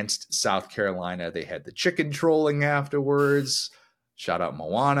against South Carolina. They had the chicken trolling afterwards. Shout out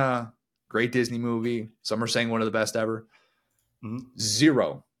Moana. Great Disney movie. Some are saying one of the best ever.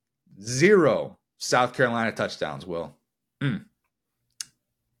 0 South Carolina touchdowns, Will.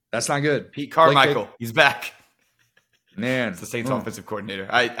 That's not good. Pete Carmichael, he's back. Man. It's the Saints offensive coordinator.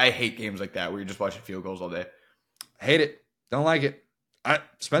 I hate games like that where you're just watching field goals all day. Hate it. Don't like it.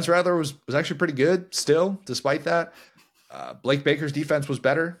 Spencer Rattler was actually pretty good still, despite that. Blake Baker's defense was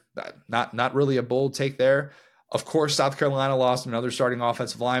better. Not really a bold take there. Of course, South Carolina lost another starting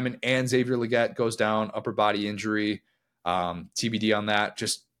offensive lineman, and Xavier Legette goes down, upper body injury. TBD on that.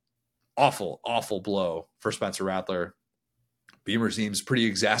 Just awful blow for Spencer Rattler. Beamer seems pretty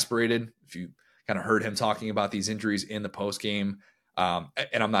exasperated. If you kind of heard him talking about these injuries in the post game, and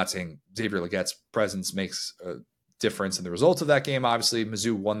I'm not saying Xavier Legette's presence makes a difference in the results of that game. Obviously,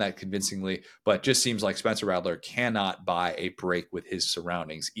 Mizzou won that convincingly, but just seems like Spencer Rattler cannot buy a break with his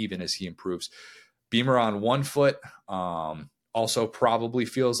surroundings, even as he improves. Beamer on 1 foot also probably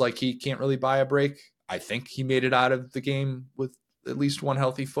feels like he can't really buy a break. I think he made it out of the game with at least 1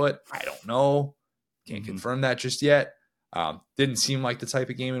 healthy foot. I don't know. Can't confirm that just yet. Didn't seem like the type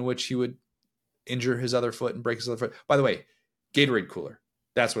of game in which he would injure his other foot and break his other foot. By the way, Gatorade cooler.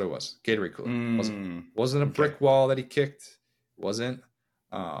 That's what it was. Gatorade cooler. Wasn't a brick wall that he kicked. Wasn't.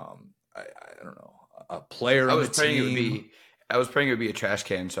 I don't know. A player. I was praying it would be a trash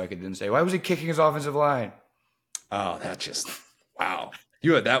can so I could then say, why was he kicking his offensive line? Oh, that just wow.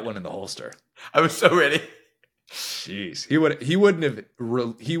 You had that one in the holster. I was so ready. Jeez, he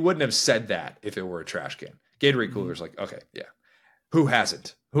wouldn't have said that if it were a trash can. Gatorade cooler's like, okay, yeah. Who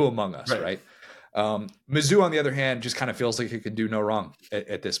hasn't? Who among us, right? Mizzou, on the other hand, just kind of feels like it could do no wrong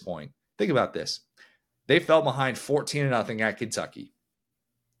at this point. Think about this. They fell behind 14-0 at Kentucky.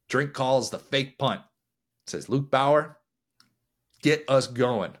 Drink calls the fake punt. Says, Luke Bauer, get us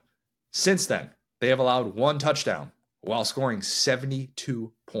going. Since then, they have allowed 1 touchdown while scoring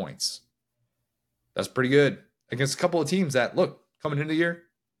 72 points. That's pretty good against a couple of teams that, look, coming into the year,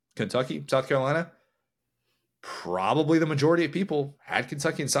 Kentucky, South Carolina, probably the majority of people had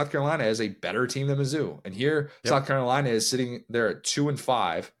Kentucky and South Carolina as a better team than Mizzou. And here, South Carolina is sitting there at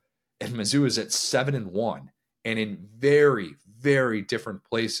 2-5, and Mizzou is at 7-1, and in very, very different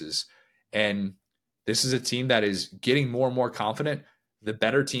places. And this is a team that is getting more and more confident. The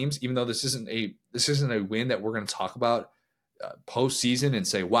better teams, even though this isn't a win that we're going to talk about postseason and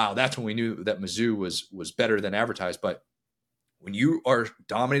say, wow, that's when we knew that Mizzou was better than advertised. But when you are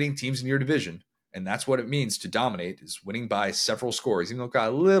dominating teams in your division, and that's what it means to dominate, is winning by several scores. Even though it got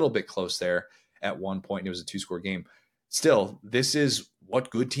a little bit close there at one point, and it was a 2-score game. Still, this is what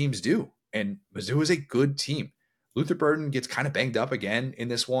good teams do. And Mizzou is a good team. Luther Burden gets kind of banged up again in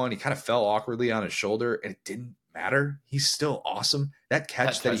this one. He kind of fell awkwardly on his shoulder, and it didn't matter. He's still awesome. That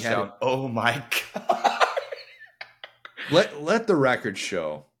catch that he had. Oh, my God. Let the record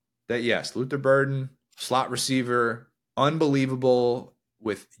show that, yes, Luther Burden, slot receiver, unbelievable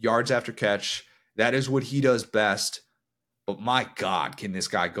with yards after catch. That is what he does best. But my God, can this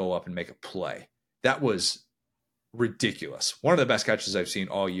guy go up and make a play? That was ridiculous. One of the best catches I've seen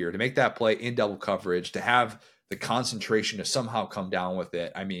all year. To make that play in double coverage, to have the concentration to somehow come down with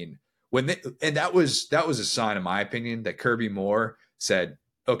it. I mean, that was a sign, in my opinion, that Kirby Moore said,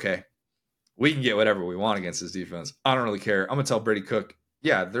 okay, we can get whatever we want against this defense. I don't really care. I'm going to tell Brady Cook,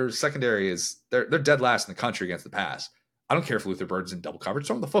 yeah, their secondary they're dead last in the country against the pass. I don't care if Luther Burden's in double coverage.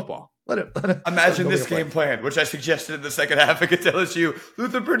 Throw him the football. Let him. Imagine this game plan, which I suggested in the second half against LSU.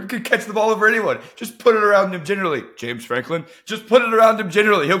 Luther Burden could catch the ball over anyone. Just put it around him generally. James Franklin, just put it around him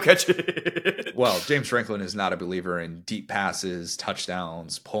generally. He'll catch it. Well, James Franklin is not a believer in deep passes,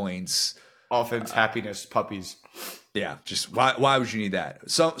 touchdowns, points. Offense, happiness, puppies. Yeah, just why would you need that?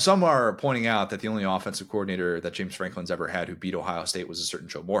 Some are pointing out that the only offensive coordinator that James Franklin's ever had who beat Ohio State was a certain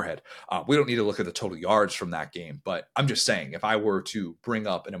Joe Moorhead. We don't need to look at the total yards from that game, but I'm just saying if I were to bring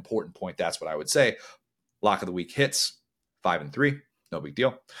up an important point, that's what I would say. Lock of the week hits 5-3, no big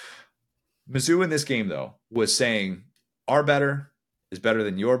deal. Mizzou in this game though was saying our better is better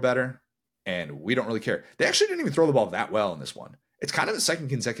than your better, and we don't really care. They actually didn't even throw the ball that well in this one. It's kind of the second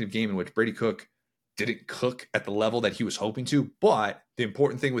consecutive game in which Brady Cook didn't cook at the level that he was hoping to. But the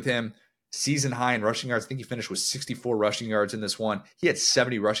important thing with him, season high in rushing yards. I think he finished with 64 rushing yards in this one. He had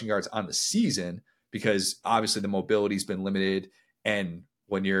 70 rushing yards on the season because obviously the mobility's been limited. And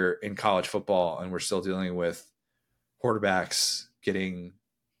when you're in college football and we're still dealing with quarterbacks getting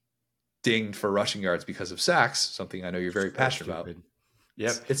dinged for rushing yards because of sacks, something I know you're very passionate about.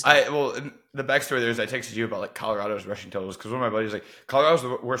 Yep. The backstory there is I texted you about like Colorado's rushing totals because one of my buddies was like, Colorado's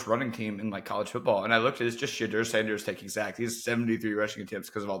the worst running team in like college football, and I looked at it's just Shedeur Sanders taking sacks. He has 73 rushing attempts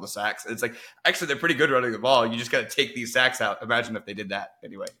because of all the sacks. And it's like actually they're pretty good running the ball. You just got to take these sacks out. Imagine if they did that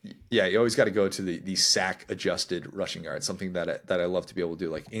anyway. Yeah, you always got to go to the sack adjusted rushing yards. Something that I love to be able to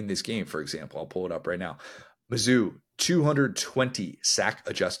do. Like in this game, for example, I'll pull it up right now. Mizzou 220 sack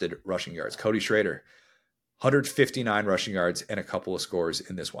adjusted rushing yards. Cody Schrader 159 rushing yards and a couple of scores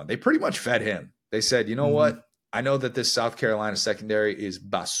in this one. They pretty much fed him. They said, you know what? I know that this South Carolina secondary is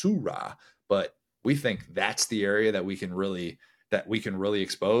basura, but we think that's the area that we can really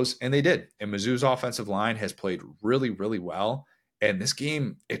expose. And they did. And Mizzou's offensive line has played really, really well. And this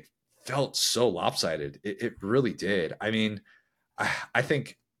game, it felt so lopsided. It really did. I mean, I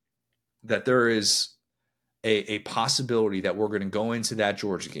think that there is a possibility that we're going to go into that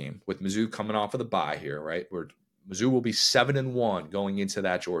Georgia game with Mizzou coming off of the bye here, right? Where Mizzou will be 7-1 going into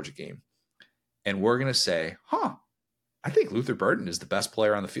that Georgia game. And we're going to say, I think Luther Burden is the best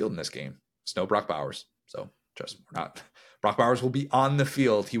player on the field in this game. It's no Brock Bowers. So just Brock Bowers will be on the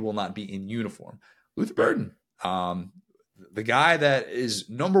field. He will not be in uniform. Luther Burden, the guy that is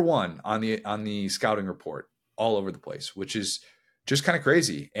number one on the scouting report all over the place, which is just kind of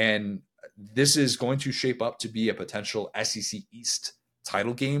crazy. And this is going to shape up to be a potential SEC East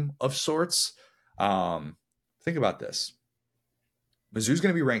title game of sorts. Think about this. Mizzou's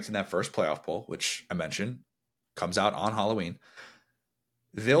going to be ranked in that first playoff poll, which I mentioned, comes out on Halloween.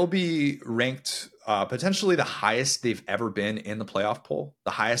 They'll be ranked potentially the highest they've ever been in the playoff poll.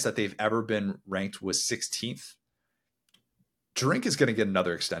 The highest that they've ever been ranked was 16th. Drink is going to get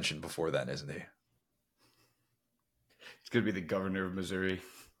another extension before then, isn't he? It's going to be the governor of Missouri.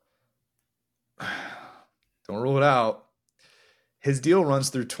 Don't rule it out. His deal runs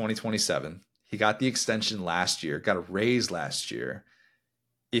through 2027. He got the extension last year, got a raise last year.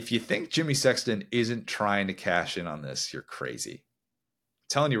 If you think Jimmy Sexton isn't trying to cash in on this, you're crazy. I'm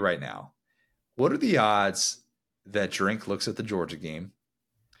telling you right now. What are the odds that Drink looks at the Georgia game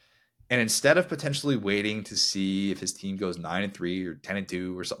and instead of potentially waiting to see if his team goes 9-3 or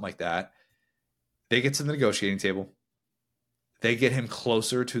 10-2 or something like that, they get to the negotiating table. They get him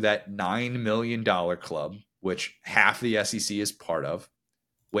closer to that $9 million club, which half the SEC is part of.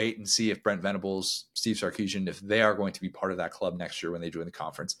 Wait and see if Brent Venables, Steve Sarkisian, if they are going to be part of that club next year when they join the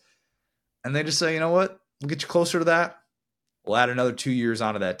conference. And they just say, you know what? We'll get you closer to that. We'll add another 2 years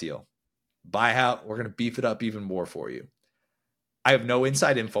onto that deal. Buy out. We're going to beef it up even more for you. I have no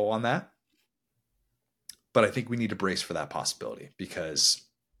inside info on that, but I think we need to brace for that possibility because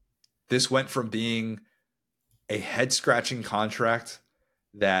this went from being a head-scratching contract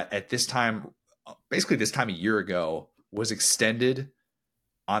that at this time, basically this time a year ago, was extended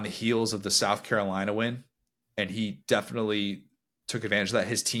on the heels of the South Carolina win. And he definitely took advantage of that.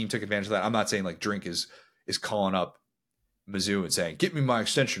 His team took advantage of that. I'm not saying like Drink is calling up Mizzou and saying, get me my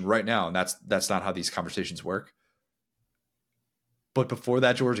extension right now. And that's not how these conversations work. But before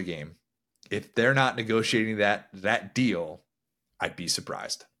that Georgia game, if they're not negotiating that deal, I'd be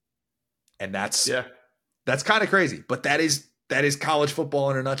surprised. And that's kind of crazy. But that is college football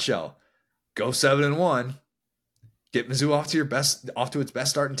in a nutshell. Go 7-1. Get Mizzou off to its best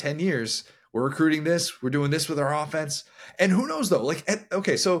start in 10 years. We're recruiting this. We're doing this with our offense. And who knows though?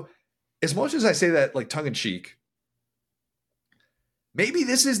 So as much as I say that like tongue in cheek, maybe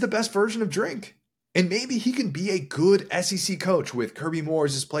this is the best version of Drink. And maybe he can be a good SEC coach with Kirby Moore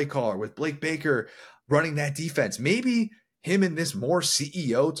as his play caller, with Blake Baker running that defense. Maybe him in this more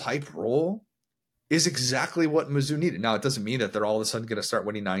CEO type role is exactly what Mizzou needed. Now, it doesn't mean that they're all of a sudden going to start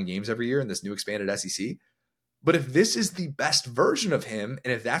winning 9 games every year in this new expanded SEC. But if this is the best version of him,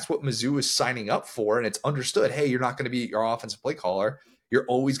 and if that's what Mizzou is signing up for, and it's understood, hey, you're not going to be your offensive play caller, you're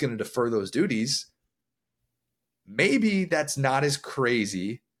always going to defer those duties, maybe that's not as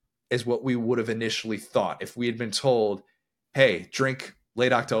crazy as what we would have initially thought if we had been told, hey, drink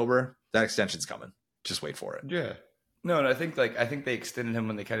late October, that extension's coming. Just wait for it. Yeah. No, and I think they extended him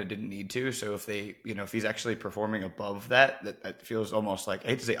when they kind of didn't need to. So if they, if he's actually performing above that feels almost like, I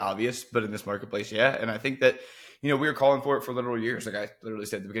hate to say obvious, but in this marketplace, yeah. And I think that, we were calling for it for literal years. Like I literally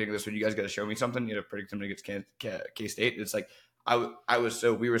said at the beginning of this one, you guys got to show me something, predict him against K-State. It's like,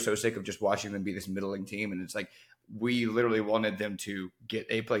 we were so sick of just watching them be this middling team. And it's like, we literally wanted them to get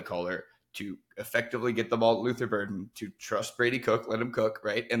a play caller, to effectively get the ball at Luther Burden, to trust Brady Cook, let him cook,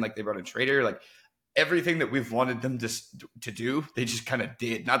 right? And like they brought in Trader, like everything that we've wanted them to do, they just kind of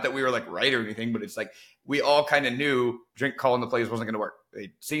did. Not that we were like right or anything, but it's like we all kind of knew Drink calling the plays wasn't going to work.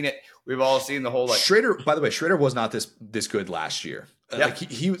 They'd seen it. We've all seen the whole like Schrader. By the way, Schrader was not this good last year. Yeah.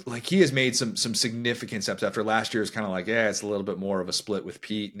 He has made some significant steps after last year. Is kind of like it's a little bit more of a split with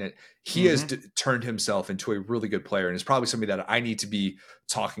Pete, and he has turned himself into a really good player, and it's probably somebody that I need to be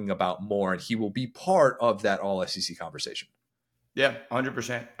talking about more, and he will be part of that all SEC conversation. Yeah,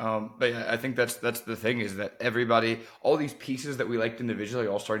 100%. But yeah, I think that's the thing is that everybody, all these pieces that we liked individually, are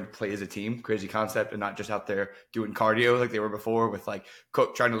all starting to play as a team. Crazy concept, and not just out there doing cardio like they were before with like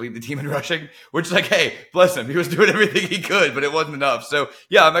Cook trying to lead the team in rushing. Which is like, hey, bless him, he was doing everything he could, but it wasn't enough. So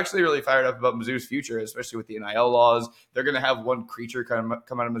yeah, I'm actually really fired up about Mizzou's future, especially with the NIL laws. They're going to have one creature come out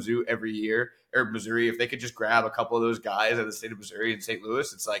of Mizzou every year, or Missouri. If they could just grab a couple of those guys out of the state of Missouri and St.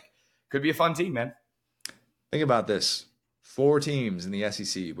 Louis, it's like could be a fun team, man. Think about this. 4 teams in the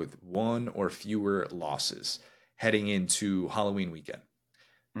SEC with 1 or fewer losses heading into Halloween weekend.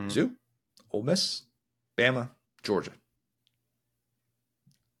 Mizzou, Ole Miss, Bama, Georgia.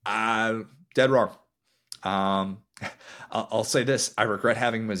 Dead wrong. I'll say this. I regret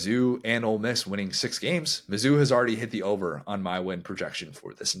having Mizzou and Ole Miss winning 6 games. Mizzou has already hit the over on my win projection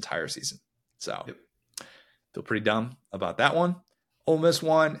for this entire season. So feel pretty dumb about that one. Ole Miss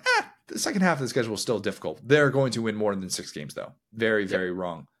won. The second half of the schedule is still difficult. They're going to win more than 6 games, though. Very, very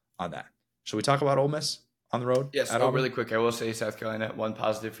wrong on that. Should we talk about Ole Miss on the road? Yes. Really quick, I will say South Carolina, one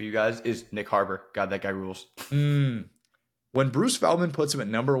positive for you guys is Nick Harbor. God, that guy rules. When Bruce Feldman puts him at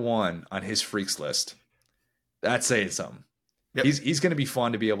number 1 on his freaks list, that's saying something. Yep. He's going to be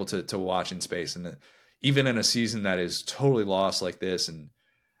fun to be able to watch in space. And even in a season that is totally lost like this, and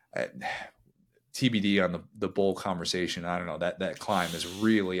TBD on the bowl conversation. I don't know, that climb is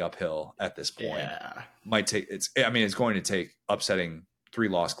really uphill at this point. Yeah. It's going to take upsetting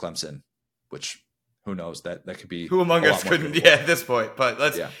 3-loss Clemson, which who knows, that could be who among us couldn't at this point. But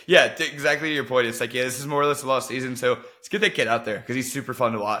exactly to your point. It's like, this is more or less a lost season. So let's get that kid out there because he's super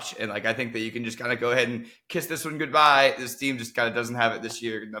fun to watch. And like I think that you can just kind of go ahead and kiss this one goodbye. This team just kind of doesn't have it this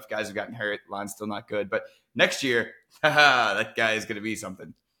year. Enough guys have gotten hurt. Line's still not good. But next year, that guy is gonna be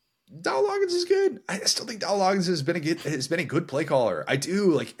something. Dowell Loggins is good. I still think Dowell Loggins has been a good play caller. I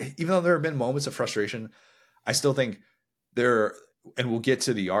do, like, even though there have been moments of frustration, I still think and we'll get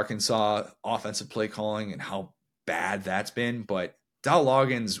to the Arkansas offensive play calling and how bad that's been, but Dowell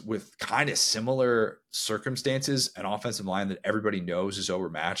Loggins, with kind of similar circumstances, an offensive line that everybody knows is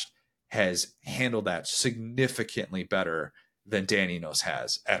overmatched, has handled that significantly better than Dan Enos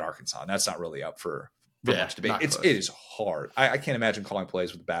has at Arkansas. And that's not really up for much debate. It is hard. I can't imagine calling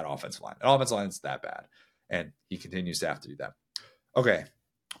plays with a bad offensive line. An offensive line is that bad, and he continues to have to do that. Okay,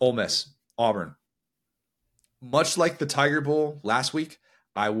 Ole Miss, Auburn. Much like the Tiger Bowl last week,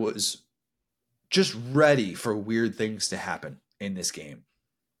 I was just ready for weird things to happen in this game.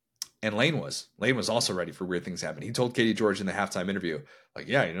 And Lane was also ready for weird things to happen. He told Katie George in the halftime interview, like,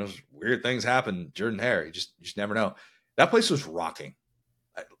 weird things happen. Jordan-Hare, you just never know. That place was rocking.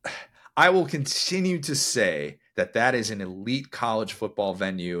 I will continue to say that is an elite college football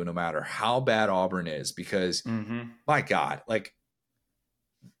venue, no matter how bad Auburn is, because my God, like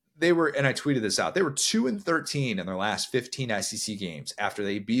they were, and I tweeted this out, they were 2-13 in their last 15 SEC games after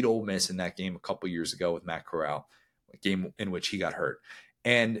they beat Ole Miss in that game a couple years ago with Matt Corral, a game in which he got hurt.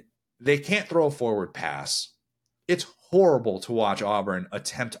 And they can't throw a forward pass. It's horrible to watch Auburn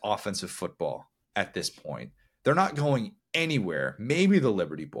attempt offensive football at this point. They're not going anywhere, maybe the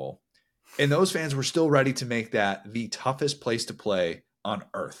Liberty Bowl. And those fans were still ready to make that the toughest place to play on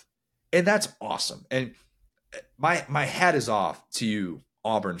earth. And that's awesome. And my hat is off to you,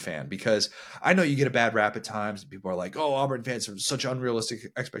 Auburn fan, because I know you get a bad rap at times. And people are like, oh, Auburn fans have such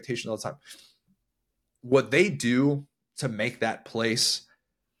unrealistic expectations all the time. What they do to make that place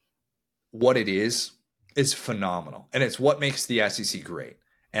what it is phenomenal. And it's what makes the SEC great.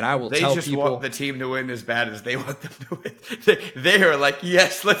 And I will tell people, they just want the team to win as bad as they want them to win. They are like,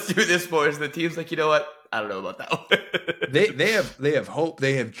 yes, let's do this, boys. And the team's like, you know what? I don't know about that one. they have hope.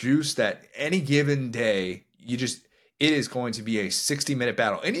 They have juice that any given day, it is going to be a 60-minute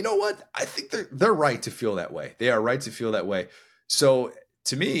battle. And you know what? I think they're right to feel that way. They are right to feel that way. So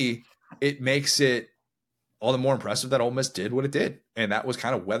to me, it makes it all the more impressive that Ole Miss did what it did. And that was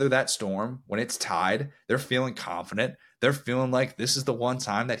kind of weather that storm. When it's tied, they're feeling confident. They're feeling like this is the one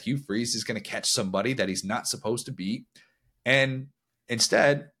time that Hugh Freeze is going to catch somebody that he's not supposed to beat. And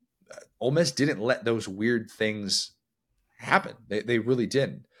instead, Ole Miss didn't let those weird things happen. They really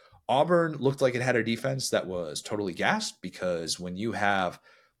didn't. Auburn looked like it had a defense that was totally gassed because when you have,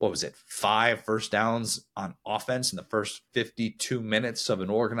 5 first downs on offense in the first 52 minutes of an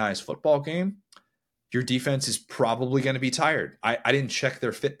organized football game, your defense is probably going to be tired. I didn't check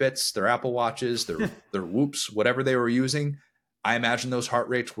their Fitbits, their Apple Watches, their Whoops, whatever they were using. I imagine those heart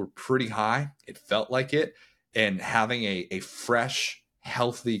rates were pretty high. It felt like it. And having a fresh,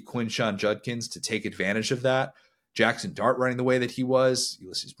 healthy Quinshon Judkins to take advantage of that, Jackson Dart running the way that he was,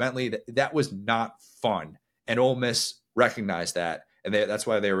 Ulysses Bentley, that was not fun. And Ole Miss recognized that. And that's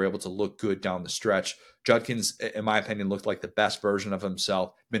why they were able to look good down the stretch. Judkins, in my opinion, looked like the best version of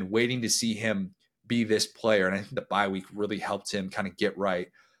himself. Been waiting to see him be this player. And I think the bye week really helped him kind of get right.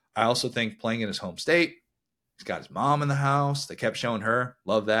 I also think playing in his home state, he's got his mom in the house. They kept showing her.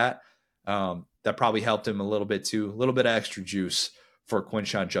 Love that. That probably helped him a little bit too. A little bit of extra juice for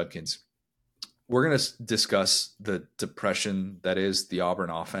Quinshon Judkins. We're going to discuss the depression that is the Auburn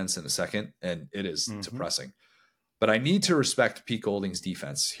offense in a second, and it is depressing. But I need to respect Pete Golding's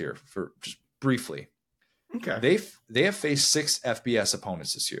defense here for just briefly. Okay. They have faced 6 FBS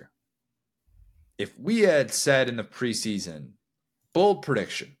opponents this year. If we had said in the preseason, bold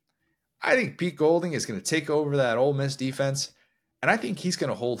prediction, I think Pete Golding is going to take over that Ole Miss defense, and I think he's going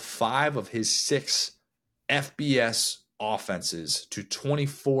to hold 5 of his 6 FBS offenses to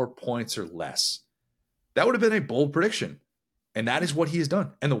 24 points or less. That would have been a bold prediction, and that is what he has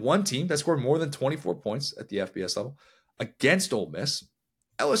done. And the one team that scored more than 24 points at the FBS level against Ole Miss,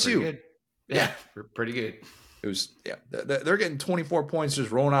 LSU. Pretty good. Yeah, pretty good. It was, they're getting 24 points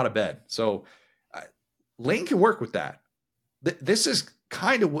just rolling out of bed. So Lane can work with that. This is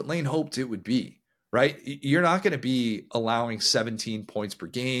kind of what Lane hoped it would be, right? You're not going to be allowing 17 points per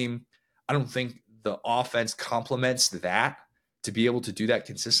game. I don't think the offense complements that to be able to do that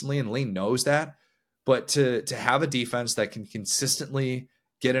consistently, and Lane knows that. But to have a defense that can consistently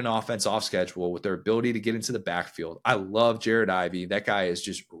get an offense off schedule with their ability to get into the backfield. I love Jared Ivey. That guy is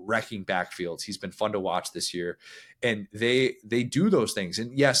just wrecking backfields. He's been fun to watch this year. And they do those things.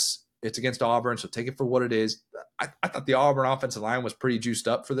 And yes, it's against Auburn, so take it for what it is. I thought the Auburn offensive line was pretty juiced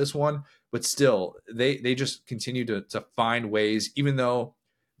up for this one, but still, they just continue to find ways, even though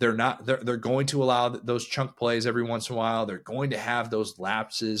they're going to allow those chunk plays every once in a while. They're going to have those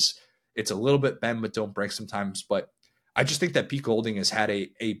lapses. It's a little bit bend but don't break sometimes, but I just think that Pete Golding has had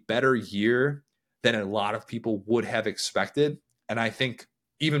a better year than a lot of people would have expected. And I think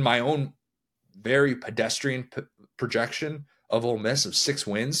even my own very pedestrian projection of Ole Miss of 6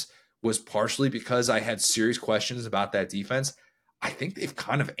 wins was partially because I had serious questions about that defense. I think they've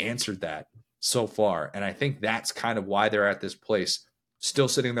kind of answered that so far. And I think that's kind of why they're at this place, still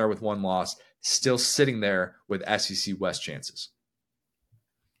sitting there with 1 loss, still sitting there with SEC West chances.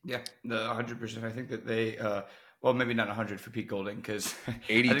 Yeah, the 100%. I think that they, well, maybe not 100 for Pete Golding because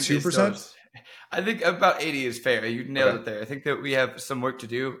 82%. I think about 80 is fair. You nailed it there. I think that we have some work to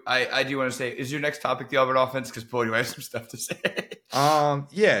do. I do want to say, is your next topic the Auburn offense? Because boy, do I have some stuff to say.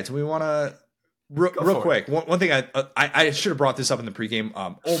 Yeah. Do we want to real quick? One thing I should have brought this up in the pregame.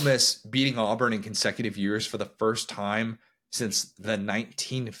 Ole Miss beating Auburn in consecutive years for the first time since the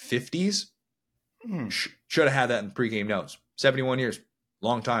 1950s. Should have had that in pregame notes. 71 years,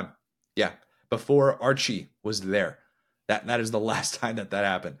 long time. Yeah, before Archie was there. That is the last time that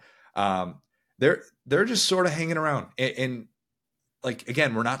happened. They're just sort of hanging around. And like,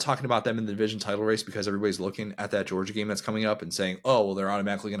 again, we're not talking about them in the division title race because everybody's looking at that Georgia game that's coming up and saying, oh, well, they're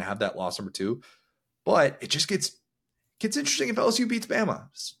automatically going to have that loss number 2. But it just gets interesting if LSU beats Bama.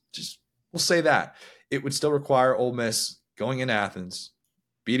 Just we'll say that. It would still require Ole Miss going in Athens,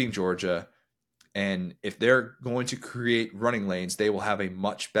 beating Georgia. And if they're going to create running lanes, they will have a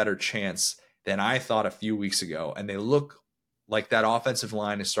much better chance than I thought a few weeks ago. And they look like that offensive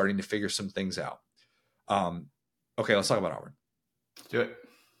line is starting to figure some things out. Okay, let's talk about Auburn. Let's do it.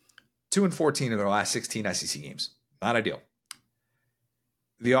 2-14 in their last 16 SEC games. Not ideal.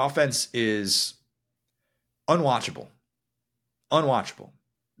 The offense is unwatchable.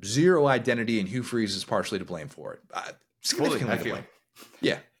 Zero identity, and Hugh Freeze is partially to blame for it. Significantly to blame.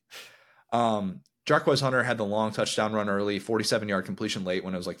 Yeah. Jarquez Hunter had the long touchdown run early, 47-yard completion late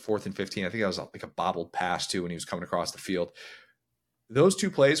when it was like 4th and 15. I think that was like a bobbled pass too when he was coming across the field. those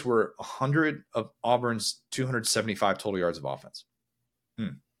two plays were 100 of Auburn's 275 total yards of offense.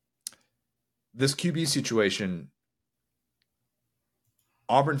 This QB situation,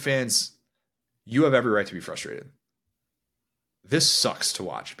 Auburn fans, you have every right to be frustrated. This sucks to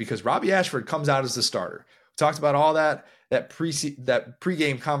watch because Robbie Ashford comes out as the starter. We talked about all that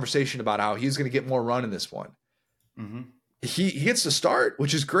pregame conversation about how he's going to get more run in this one. Mm-hmm. He gets to start,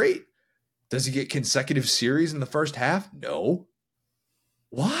 which is great. Does he get consecutive series in the first half? No.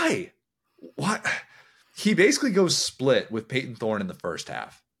 Why? What? He basically goes split with Peyton Thorne in the first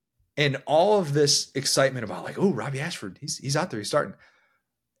half. And all of this excitement about like, oh, Robbie Ashford, he's out there, he's starting.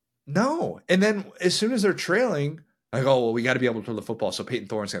 No. And then as soon as they're trailing, like, oh, well, we got to be able to throw the football, so Peyton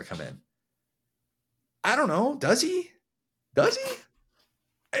Thorne's going to come in. I don't know. Does he? Does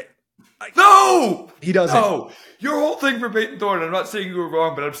he? No! He doesn't. No. Your whole thing for Peyton Thorne, I'm not saying you were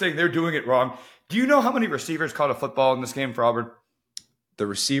wrong, but I'm saying they're doing it wrong. Do you know how many receivers caught a football in this game for Auburn? The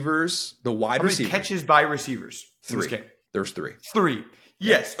receivers, the wide receivers. How many catches by receivers in this 3. game? There's 3. 3.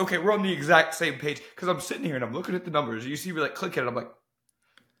 Yes. Okay, we're on the exact same page because I'm sitting here and I'm looking at the numbers. You see me like click at it. I'm like,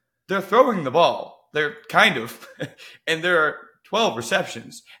 they're throwing the ball. They're kind of. And there are 12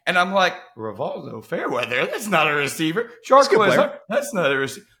 receptions. And I'm like, Rivaldo Fairweather, that's not a receiver. Sharkle, that's not a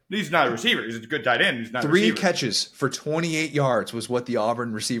receiver. He's not a receiver. He's a good tight end. He's not 3 catches for 28 yards was what the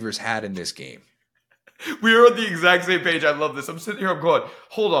Auburn receivers had in this game. We are on the exact same page. I love this. I'm sitting here. I'm going,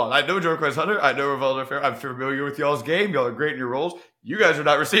 hold on. I know Jordan Hunter. I know Rivaldo Fair. I'm familiar with y'all's game. Y'all are great in your roles. You guys are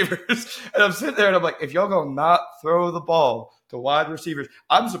not receivers. And I'm sitting there and I'm like, if y'all gonna not throw the ball to wide receivers,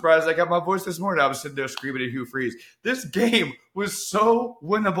 I'm surprised I got my voice this morning. I was sitting there screaming at Hugh Freeze. This game was so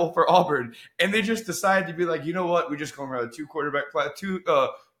winnable for Auburn. And they just decided to be like, you know what? We're just going to run a 2-quarterback platoon.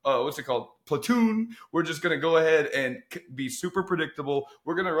 We're just going to go ahead and be super predictable.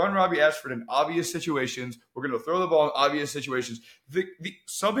 We're going to run Robbie Ashford in obvious situations. We're going to throw the ball in obvious situations. The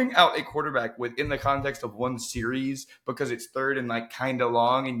subbing out a quarterback within the context of one series because it's third and like kind of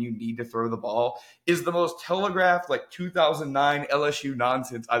long and you need to throw the ball is the most telegraphed like 2009 LSU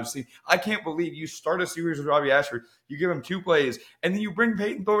nonsense I've seen. I can't believe you start a series with Robbie Ashford, you give him 2 plays, and then you bring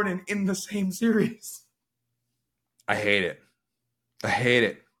Peyton Thorne in the same series. I hate it.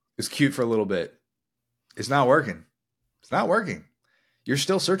 It's cute for a little bit. It's not working. You're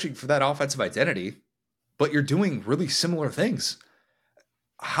still searching for that offensive identity, but you're doing really similar things.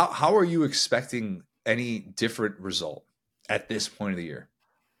 How are you expecting any different result at this point of the year?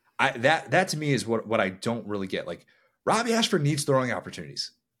 That to me is what I don't really get. Like, Robbie Ashford needs throwing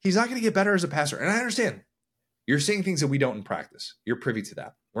opportunities. He's not going to get better as a passer. And I understand. You're seeing things that we don't in practice. You're privy to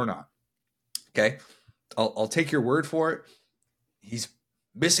that. We're not. Okay? I'll take your word for it. He's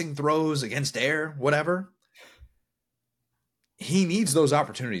missing throws against air, whatever. He needs those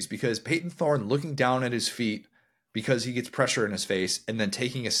opportunities because Peyton Thorne looking down at his feet because he gets pressure in his face and then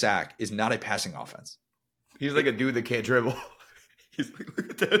taking a sack is not a passing offense. He's like a dude that can't dribble. He's like,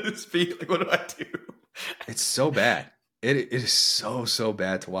 look at his feet. Like, what do I do? It's so bad. It is so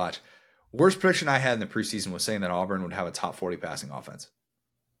bad to watch. Worst prediction I had in the preseason was saying that Auburn would have a top 40 passing offense.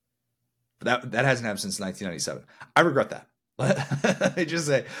 But that hasn't happened since 1997. I regret that. I just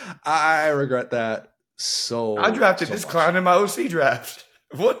say I regret that so. I drafted this clown in my OC draft.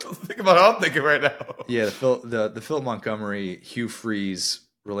 Think about how I'm thinking right now. Yeah, the Phil Montgomery Hugh Freeze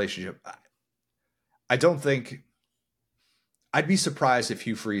relationship. I don't think I'd be surprised if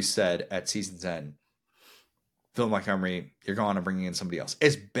Hugh Freeze said at season's end, Phil Montgomery, you're going to bring in somebody else.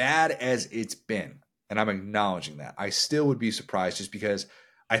 As bad as it's been, and I'm acknowledging that, I still would be surprised just because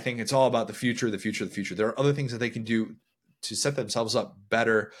I think it's all about the future. There are other things that they can do to set themselves up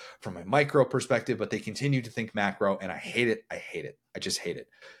better from a micro perspective, but they continue to think macro, and I hate it. I just hate it.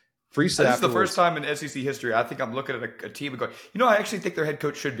 Freeze said this is the first time in SEC history I think I'm looking at a team and going, I actually think their head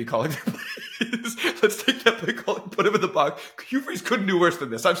coach should be calling their plays. Let's take that play call and put him in the box. Hugh Freeze couldn't do worse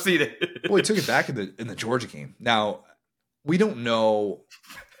than this. I've seen it. Well, he took it back in the Georgia game. Now, we don't know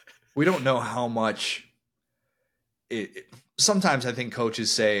how much sometimes I think coaches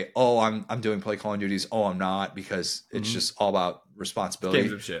say, "Oh, I'm doing play calling duties. Oh, I'm not," because it's just all about responsibility.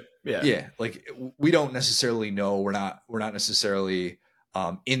 Games of shit. Yeah. Like we don't necessarily know. We're not necessarily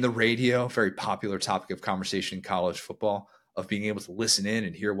in the radio. Very popular topic of conversation in college football of being able to listen in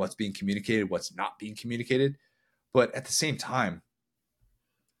and hear what's being communicated, what's not being communicated. But at the same time,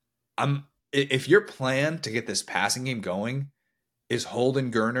 if your plan to get this passing game going is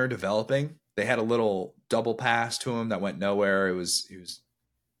Holden Geriner developing. They had a little double pass to him that went nowhere. He was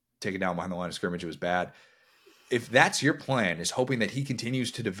taken down behind the line of scrimmage. It was bad. If that's your plan, is hoping that he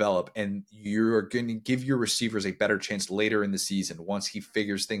continues to develop and you're going to give your receivers a better chance later in the season once he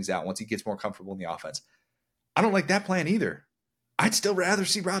figures things out, once he gets more comfortable in the offense. I don't like that plan either. I'd still rather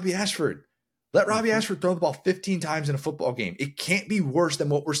see Robbie Ashford. Let Robbie Ashford throw the ball 15 times in a football game. It can't be worse than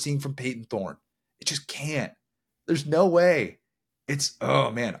what we're seeing from Peyton Thorne. It just can't. There's no way.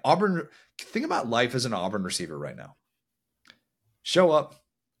 Oh man, Auburn. Think about life as an Auburn receiver right now. Show up,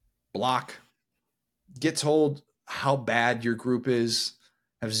 block, get told how bad your group is,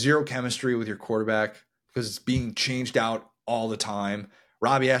 have zero chemistry with your quarterback because it's being changed out all the time.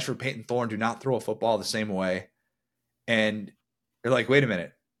 Robbie Ashford, Peyton Thorne do not throw a football the same way. And you're like, wait a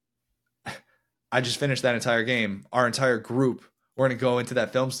minute. I just finished that entire game. Our entire group, we're going to go into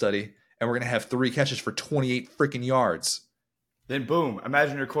that film study and we're going to have 3 catches for 28 freaking yards. Then boom,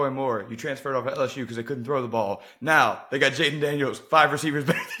 imagine you're Coy Moore. You transferred off at LSU because they couldn't throw the ball. Now they got Jaden Daniels, 5 receivers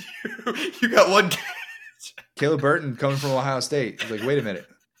better than you. You got 1 catch. Caleb Burton coming from Ohio State. He's like, wait a minute.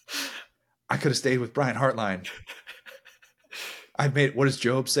 I could have stayed with Brian Hartline. What does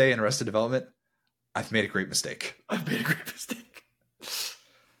Job say in Arrested Development? I've made a great mistake.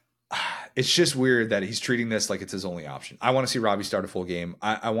 It's just weird that he's treating this like it's his only option. I want to see Robbie start a full game.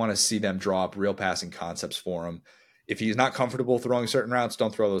 I want to see them draw up real passing concepts for him. If he's not comfortable throwing certain routes,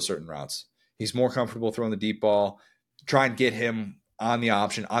 don't throw those certain routes. He's more comfortable throwing the deep ball. Try and get him on the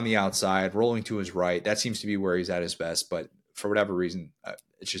option, on the outside, rolling to his right. That seems to be where he's at his best. But for whatever reason,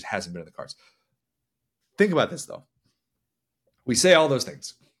 it just hasn't been in the cards. Think about this, though. We say all those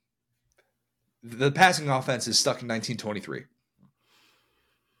things. The passing offense is stuck in 1923.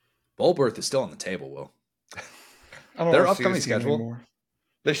 Bowl berth is still on the table, Will. Their upcoming schedule. Anymore.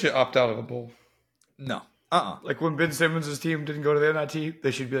 They should opt out of a bowl. No. Like when Ben Simmons' team didn't go to the NIT,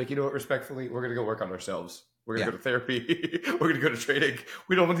 they should be like, you know what, respectfully, we're going to go work on ourselves. We're going to go to therapy. We're going to go to training.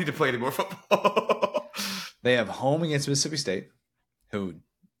 We don't need to play any more football. They have home against Mississippi State, who,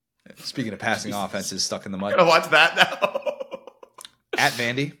 speaking of passing offense, is stuck in the mud. I'm going to watch that now. At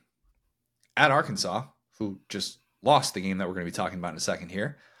Vandy, at Arkansas, who just lost the game that we're going to be talking about in a second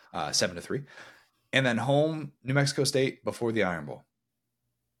here, 7-3. And then home, New Mexico State before the Iron Bowl.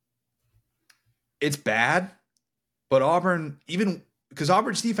 It's bad, but Auburn, even because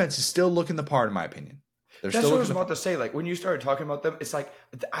Auburn's defense is still looking the part, in my opinion. That's what I was about to say. Like when you started talking about them, it's like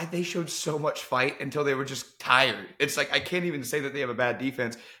they showed so much fight until they were just tired. It's like I can't even say that they have a bad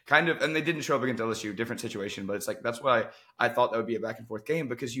defense, kind of, and they didn't show up against LSU, different situation. But it's like that's why I thought that would be a back and forth game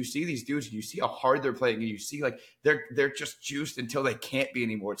because you see these dudes, and you see how hard they're playing, and you see like they're just juiced until they can't be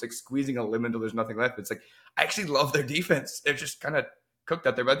anymore. It's like squeezing a lemon until there's nothing left. It's like I actually love their defense. They're just kind of cooked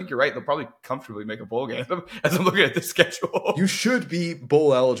out there, but I think you're right. They'll probably comfortably make a bowl game as I'm looking at this schedule. You should be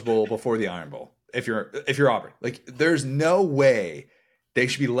bowl eligible before the Iron Bowl if you're Auburn. Like, there's no way they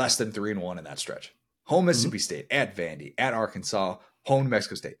should be less than 3-1 in that stretch. Home Mississippi State, at Vandy, at Arkansas, home New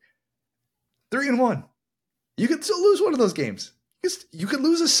Mexico State. 3-1. You could still lose one of those games. You could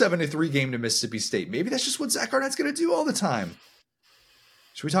lose a 7-3 game to Mississippi State. Maybe that's just what Zach Arnett's going to do all the time.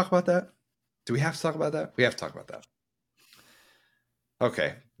 Should we talk about that? Do we have to talk about that? We have to talk about that.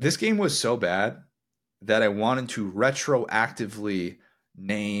 Okay, this game was so bad that I wanted to retroactively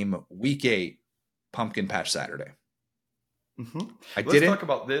name Week 8 Pumpkin Patch Saturday. Let's talk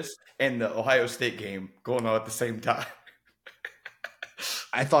about this and the Ohio State game going on at the same time.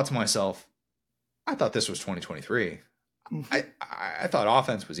 I thought to myself, I thought this was 2023. I thought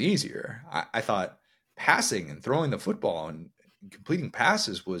offense was easier. I thought passing and throwing the football and completing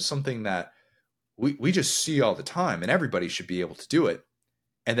passes was something that we just see all the time, and everybody should be able to do it.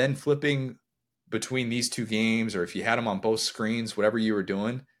 And then flipping between these two games, or if you had them on both screens, whatever you were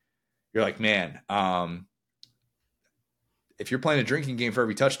doing, you're like, man, if you're playing a drinking game for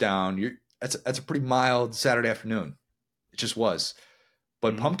every touchdown, that's a pretty mild Saturday afternoon. It just was.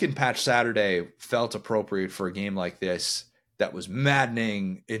 But Pumpkin Patch Saturday felt appropriate for a game like this that was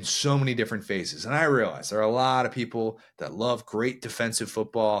maddening in so many different phases. And I realize there are a lot of people that love great defensive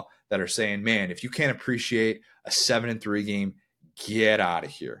football that are saying, man, if you can't appreciate a 7-3 game, get out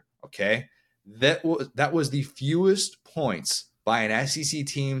of here, okay? That was the fewest points by an SEC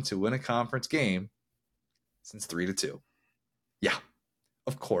team to win a conference game since 3-2. Yeah,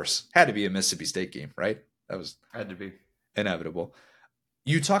 of course. Had to be a Mississippi State game, right? Had to be inevitable.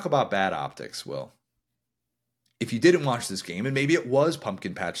 You talk about bad optics, Will. If you didn't watch this game, and maybe it was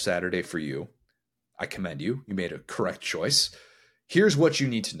Pumpkin Patch Saturday for you, I commend you. You made a correct choice. Here's what you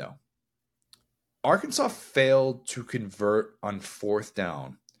need to know. Arkansas failed to convert on 4th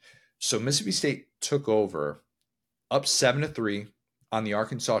down. So Mississippi State took over up 7-3 on the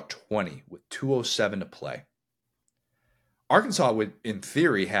Arkansas 20 with 2:07 to play. Arkansas would, in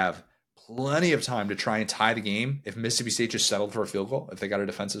theory, have plenty of time to try and tie the game if Mississippi State just settled for a field goal. If they got a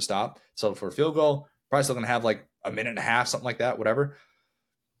defensive stop, settled for a field goal, probably still going to have like a minute and a half, something like that, whatever.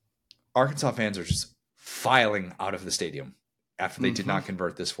 Arkansas fans are just filing out of the stadium after they did not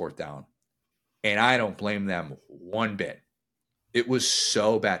convert this fourth down. And I don't blame them one bit. It was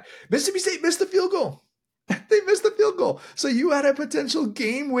so bad. Mississippi State missed the field goal. They missed the field goal. So you had a potential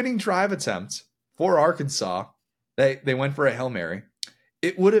game-winning drive attempt for Arkansas. They went for a Hail Mary.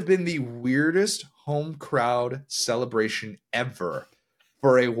 It would have been the weirdest home crowd celebration ever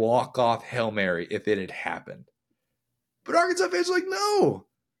for a walk-off Hail Mary if it had happened. But Arkansas fans are like, no.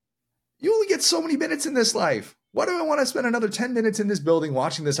 You only get so many minutes in this life. Why do I want to spend another 10 minutes in this building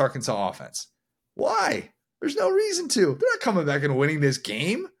watching this Arkansas offense? Why? There's no reason to. They're not coming back and winning this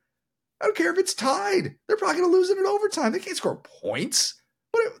game. I don't care if it's tied. They're probably going to lose it in overtime. They can't score points.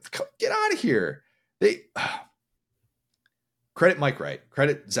 Get out of here. Credit Mike Wright.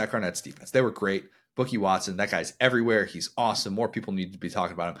 Credit Zach Arnett's defense. They were great. Bookie Watson, that guy's everywhere. He's awesome. More people need to be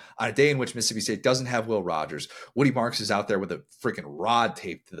talking about him. On a day in which Mississippi State doesn't have Will Rogers, Woody Marks is out there with a freaking rod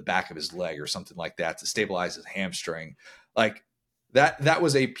taped to the back of his leg or something like that to stabilize his hamstring. Like, that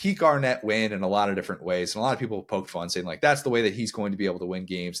was a peak Arnett win in a lot of different ways. And a lot of people poked fun saying, like, that's the way that he's going to be able to win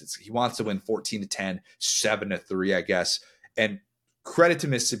games. He wants to win 14-10, 7-3, I guess. And credit to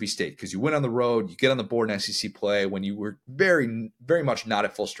Mississippi State, because you win on the road, you get on the board in SEC play when you were very, very much not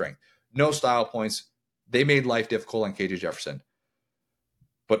at full strength. No style points. They made life difficult on KJ Jefferson.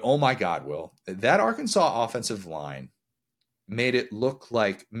 But oh my God, Will, that Arkansas offensive line made it look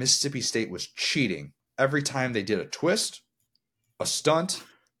like Mississippi State was cheating every time they did a twist, a stunt,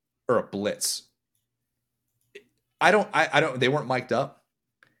 or a blitz. I don't, they weren't mic'd up.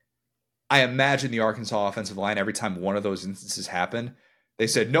 I imagine the Arkansas offensive line, every time one of those instances happened, they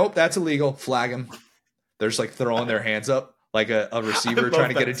said, nope, that's illegal. Flag him. They're just like throwing their hands up like a receiver trying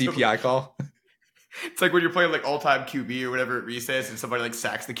to get a DPI call. It's like when you're playing like all-time QB or whatever at recess and somebody like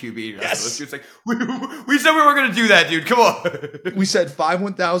sacks the QB. Yes. It's like, we said we weren't going to do that, dude. Come on. We said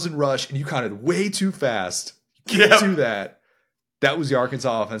 5-1,000 rush and you counted way too fast. You can't do that. That was the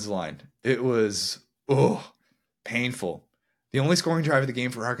Arkansas offensive line. It was, painful. The only scoring drive of the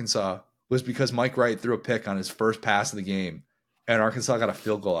game for Arkansas was because Mike Wright threw a pick on his first pass of the game and Arkansas got a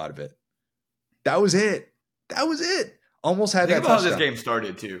field goal out of it. That was it. Almost had that touchdown. Think about how this game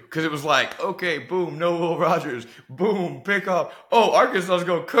started, too. Because it was like, okay, boom, no Will Rogers. Boom, pick up. Oh, Arkansas's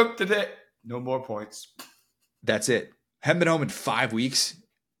going to cook today. No more points. That's it. Haven't been home in 5 weeks,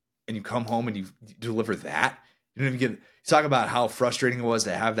 and you come home and you deliver that. You don't even get – you talk about how frustrating it was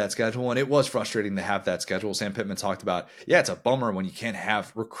to have that schedule, and it was frustrating to have that schedule. Sam Pittman talked about, it's a bummer when you can't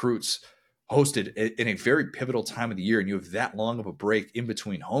have recruits hosted in a very pivotal time of the year, and you have that long of a break in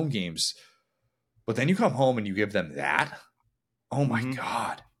between home games. But then you come home and you give them that. Oh my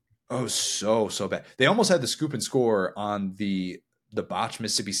God. Oh, so bad. They almost had the scoop and score on the botched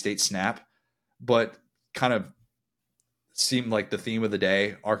Mississippi State snap, but kind of seemed like the theme of the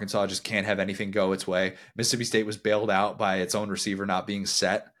day. Arkansas just can't have anything go its way. Mississippi State was bailed out by its own receiver not being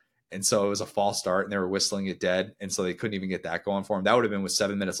set. And so it was a false start and they were whistling it dead. And so they couldn't even get that going for them. That would have been with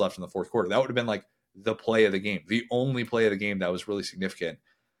 7 minutes left in the fourth quarter. That would have been like the play of the game, the only play of the game that was really significant.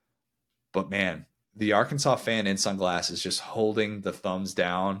 But man, the Arkansas fan in sunglasses just holding the thumbs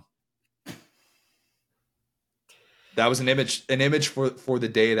down. That was an image for the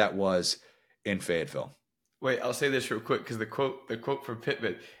day that was in Fayetteville. Wait, I'll say this real quick because the quote from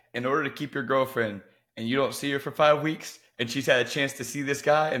Pittman: in order to keep your girlfriend and you don't see her for 5 weeks and she's had a chance to see this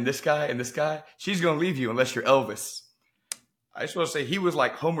guy and this guy and this guy, she's going to leave you unless you're Elvis. I just want to say he was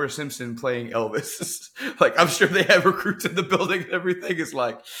like Homer Simpson playing Elvis. Like, I'm sure they have recruits in the building and everything. Is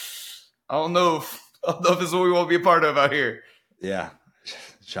like, I don't know if this is what we want to be a part of out here. Yeah.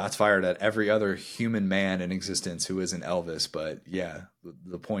 Shots fired at every other human man in existence who isn't Elvis. But yeah,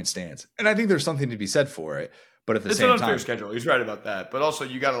 the point stands. And I think there's something to be said for it. But at the same time, it's an unfair schedule. He's right about that. But also,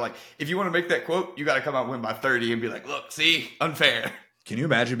 you got to, like, if you want to make that quote, you got to come out and win by 30 and be like, look, see, unfair. Can you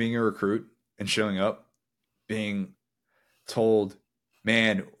imagine being a recruit and showing up, being told,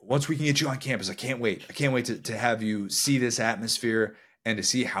 man, once we can get you on campus, I can't wait. I can't wait to have you see this atmosphere and to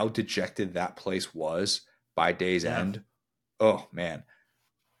see how dejected that place was by day's end. Oh, man.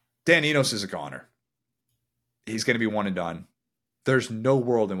 Dan Enos is a goner. He's going to be one and done. There's no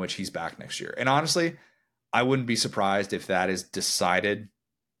world in which he's back next year. And honestly, I wouldn't be surprised if that is decided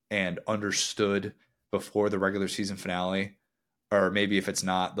and understood before the regular season finale. Or maybe if it's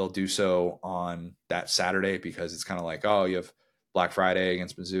not, they'll do so on that Saturday because it's kind of like, oh, you have Black Friday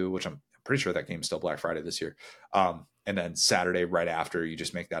against Mizzou, which I'm pretty sure that game's still Black Friday this year. And then Saturday right after, you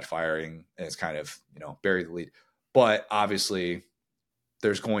just make that firing and it's kind of, bury the lead. But obviously,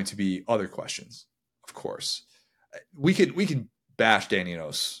 there's going to be other questions, of course. We can bash Dan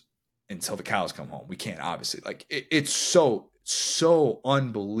Enos until the cows come home. We can't, obviously. Like, it's so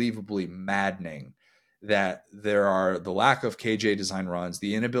unbelievably maddening that there are the lack of KJ design runs,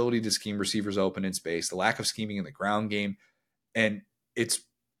 the inability to scheme receivers open in space, the lack of scheming in the ground game. And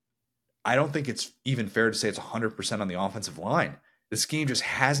I don't think it's even fair to say it's 100% on the offensive line. The scheme just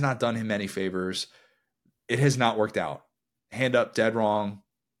has not done him any favors. It has not worked out. Hand up, dead wrong.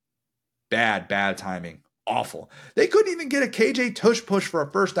 Bad timing. Awful. They couldn't even get a KJ tush push for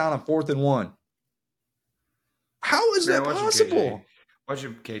a first down on 4th and 1. How is that possible?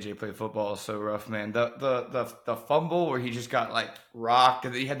 Watching KJ play football is so rough, man. The fumble where he just got like rocked,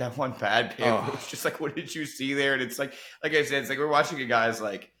 and then he had that one bad pick. It was just like, what did you see there? And it's like I said, it's like we're watching a guy's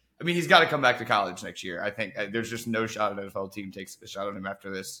like. I mean, he's got to come back to college next year. I think there's just no shot an NFL team takes a shot on him after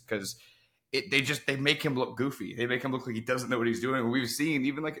this because they make him look goofy. They make him look like he doesn't know what he's doing. We've seen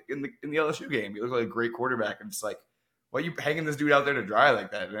even like in the LSU game, he looked like a great quarterback, and it's like, why are you hanging this dude out there to dry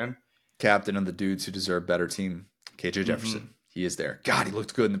like that, man? Captain of the dudes who deserve better team, KJ Jefferson. Mm-hmm. He is there. God, he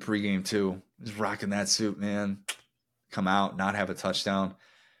looked good in the pregame too. He's rocking that suit, man. Come out, not have a touchdown.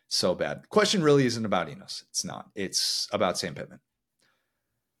 So bad. Question really isn't about Enos. It's not. It's about Sam Pittman.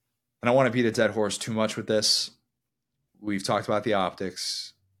 And I want to beat a dead horse too much with this. We've talked about the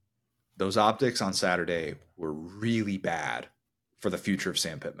optics. Those optics on Saturday were really bad for the future of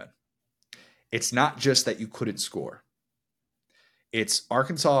Sam Pittman. It's not just that you couldn't score. It's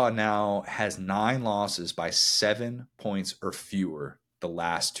Arkansas now has 9 losses by 7 points or fewer the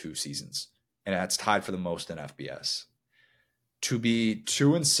last 2 seasons. And that's tied for the most in FBS. To be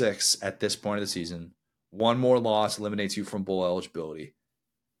 2-6 at this point of the season, 1 more loss eliminates you from bowl eligibility.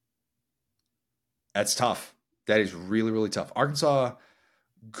 That's tough. That is really, really tough. Arkansas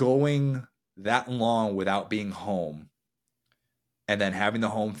going that long without being home and then having the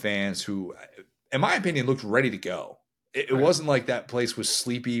home fans who, in my opinion, looked ready to go. It wasn't like that place was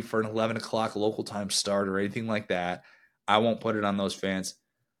sleepy for an 11 o'clock local time start or anything like that. I won't put it on those fans.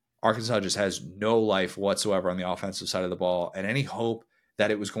 Arkansas just has no life whatsoever on the offensive side of the ball, and any hope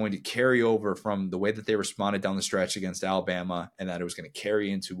that it was going to carry over from the way that they responded down the stretch against Alabama and that it was going to carry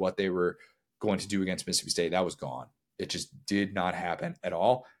into what they were going to do against Mississippi State, that was gone. It just did not happen at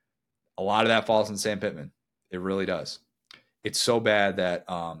all. A lot of that falls on Sam Pittman. It really does. It's so bad that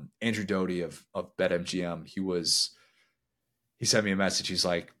Andrew Doty of BetMGM, he sent me a message. He's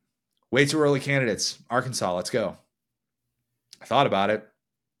like, way too early candidates. Arkansas, let's go. I thought about it.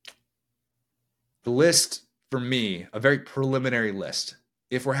 The list, for me, a very preliminary list.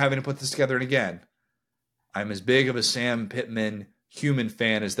 If we're having to put this together, and again, I'm as big of a Sam Pittman human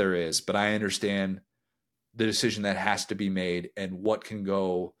fan as there is, but I understand the decision that has to be made and what can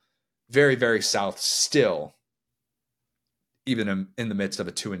go very, very south still, even in the midst of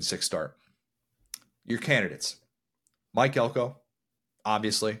a 2-6 start. Your candidates. Mike Elko,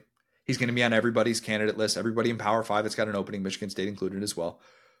 obviously. He's going to be on everybody's candidate list. Everybody in Power 5 that's got an opening, Michigan State included as well.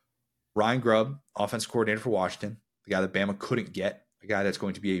 Ryan Grubb, offensive coordinator for Washington, the guy that Bama couldn't get, a guy that's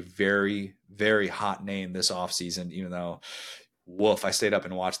going to be a very, very hot name this offseason, even though, woof, I stayed up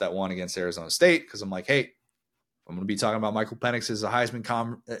and watched that one against Arizona State because I'm like, hey, I'm going to be talking about Michael Penix as a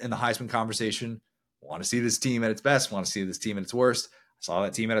in the Heisman conversation. Want to see this team at its best, want to see this team at its worst. I saw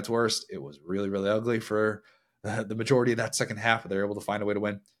that team at its worst. It was really, really ugly for the majority of that second half, but they were able to find a way to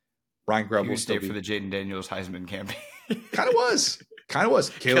win. Ryan Grubb will stay for the Jaden Daniels Heisman campaign. Kind of was.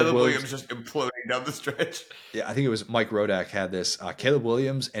 Caleb Williams just imploding down the stretch. Yeah, I think it was Mike Rodak had this. Caleb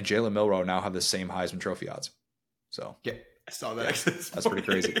Williams and Jalen Milroe now have the same Heisman Trophy odds. So yeah, I saw that. Yeah, that's pretty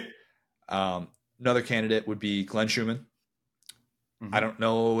crazy. Another candidate would be Glenn Schumann. Mm-hmm. I don't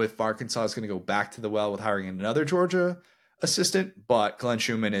know if Arkansas is going to go back to the well with hiring another Georgia assistant, but Glenn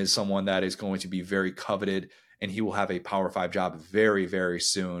Schumann is someone that is going to be very coveted, and he will have a Power 5 job very, very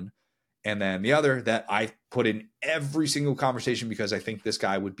soon. And then the other that I put in every single conversation because I think this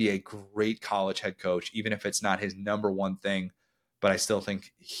guy would be a great college head coach, even if it's not his number one thing. But I still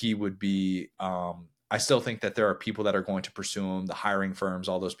think he would be I still think that there are people that are going to pursue him, the hiring firms,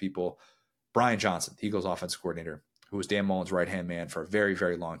 all those people. Brian Johnson, the Eagles offensive coordinator, who was Dan Mullen's right-hand man for a very,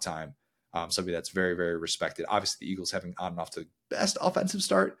 very long time. Somebody that's very, very respected. Obviously, the Eagles haven't gotten off to the best offensive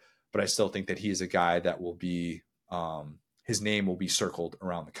start, but I still think that he is a guy that will be his name will be circled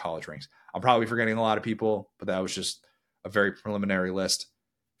around the college ranks. I'm probably forgetting a lot of people, but that was just a very preliminary list.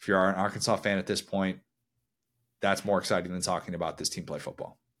 If you're an Arkansas fan at this point, that's more exciting than talking about this team play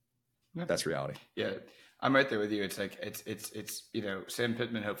football. Yeah. That's reality. Yeah, I'm right there with you. It's like it's Sam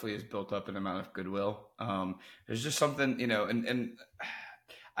Pittman hopefully has built up an amount of goodwill. There's just something, and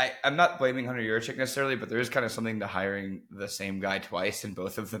I'm not blaming Hunter Yurchik necessarily, but there is kind of something to hiring the same guy twice and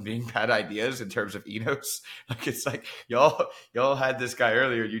both of them being bad ideas in terms of Enos. Like it's like y'all had this guy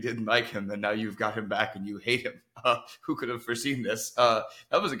earlier, you didn't like him, and now you've got him back and you hate him. Who could have foreseen this? That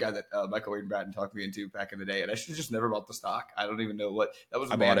was a guy that Michael Wade Bratton talked me into back in the day, and I should have just never bought the stock. I don't even know what that was.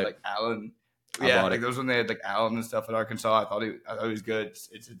 When they had like Allen. Yeah, like those when they had like Allen and stuff in Arkansas. I thought he was good.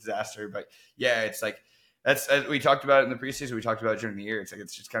 It's a disaster, but yeah, it's like. That's as we talked about it in the preseason. We talked about it during the year. It's like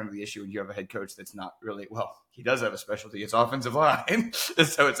it's just kind of the issue when you have a head coach that's not really well. He does have a specialty. It's offensive line,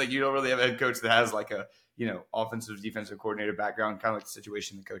 so it's like you don't really have a head coach that has like a offensive defensive coordinator background, kind of like the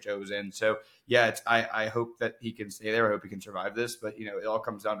situation that Coach O was in. So yeah, it's I hope that he can stay there. I hope he can survive this. But it all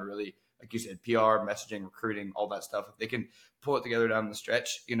comes down to really, like you said, PR, messaging, recruiting, all that stuff. If they can pull it together down the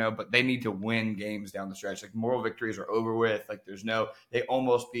stretch, but they need to win games down the stretch. Like moral victories are over with. Like they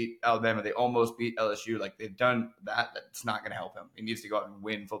almost beat Alabama. They almost beat LSU. Like they've done that. That's not going to help him. He needs to go out and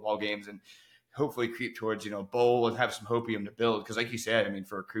win football games and hopefully creep towards, bowl and have some hopium to build. Because like you said, I mean,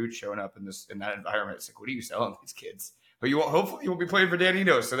 for recruits showing up in that environment, it's like, what are you selling these kids? But hopefully you won't be playing for Dan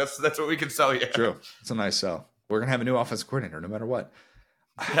Enos. So that's what we can sell you. True. It's a nice sell. We're going to have a new offensive coordinator no matter what.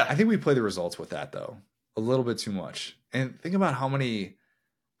 Yeah. I think we play the results with that though a little bit too much. And think about how many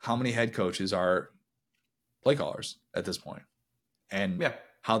head coaches are play callers at this point, and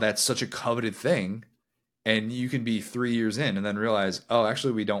how that's such a coveted thing. And you can be 3 years in and then realize, oh,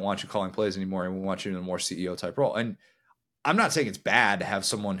 actually, we don't want you calling plays anymore, and we want you in a more CEO type role. And I'm not saying it's bad to have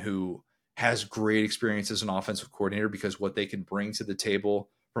someone who has great experience as an offensive coordinator, because what they can bring to the table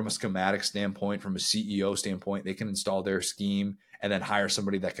from a schematic standpoint, from a CEO standpoint, they can install their scheme and then hire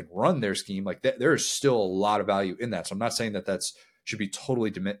somebody that can run their scheme. Like there is still a lot of value in that. So I'm not saying that should be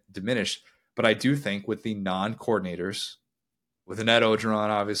totally diminished, but I do think with the non-coordinators, with Annette Ogeron,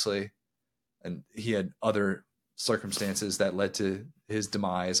 obviously, and he had other circumstances that led to his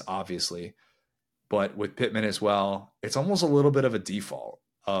demise, obviously, but with Pittman as well, it's almost a little bit of a default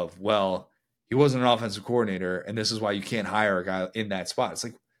of, well, he wasn't an offensive coordinator, and this is why you can't hire a guy in that spot. It's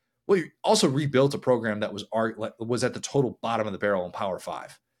like, well, you also rebuilt a program that was at the total bottom of the barrel in Power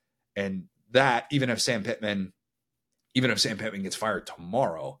 5. And that, even if Sam Pittman gets fired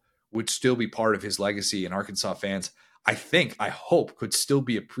tomorrow, would still be part of his legacy, and Arkansas fans, I hope, could still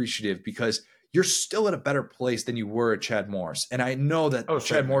be appreciative, because you're still at a better place than you were at Chad Morris. And I know that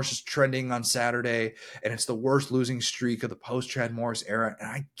Chad Morris is trending on Saturday, and it's the worst losing streak of the post-Chad Morris era, and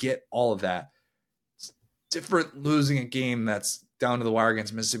I get all of that. It's different losing a game that's down to the wire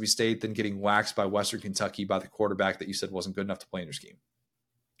against Mississippi State than getting waxed by Western Kentucky by the quarterback that you said wasn't good enough to play in your scheme.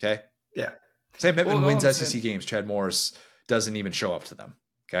 Okay? Yeah. Sam Pittman wins SEC games. Chad Morris doesn't even show up to them.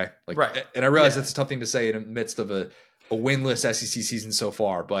 Okay? Right. And I realize that's a tough thing to say in the midst of a winless SEC season so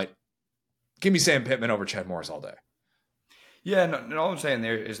far, but give me Sam Pittman over Chad Morris all day. Yeah, and all I'm saying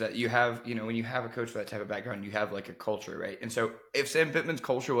there is that you have, when you have a coach with that type of background, you have like a culture, right? And so if Sam Pittman's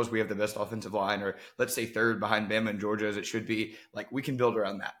culture was we have the best offensive line, or let's say third behind Bama and Georgia as it should be, like we can build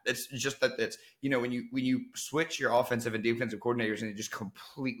around that. It's just that when you switch your offensive and defensive coordinators and it just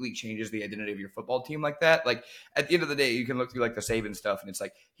completely changes the identity of your football team like that. Like at the end of the day, you can look through like the Saban stuff and it's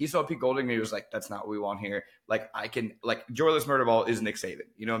like he saw Pete Golding and he was like, that's not what we want here. Like Jorless Murderball is Nick Saban.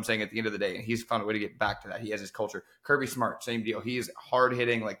 You know what I'm saying? At the end of the day, and he's found a way to get back to that. He has his culture. Kirby Smart, same deal. He is hard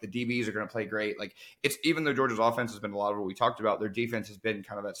hitting. Like the DBs are going to play great. Like it's, even though Georgia's offense has been a lot of what we talked about, their defense has been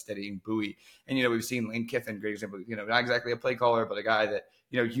kind of that steadying buoy. And we've seen Lane Kiffin, great example. Not exactly a play caller, but a guy that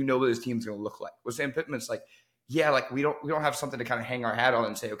what his team's going to look like. With Sam Pittman, it's like, yeah, like we don't have something to kind of hang our hat on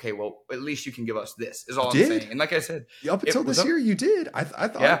and say, okay, well, at least you can give us this. Is all I'm saying. And like I said, up until this year, you did. I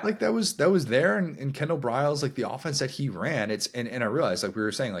thought like that was there, and Kendall Briles, like the offense that he ran. And I realized, like we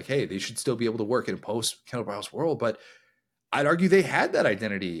were saying, like, hey, they should still be able to work in a post Kendall Briles world, but I'd argue they had that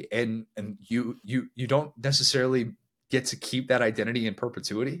identity, and you don't necessarily get to keep that identity in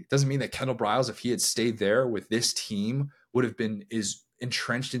perpetuity. It doesn't mean that Kendall Briles, if he had stayed there with this team, would have been as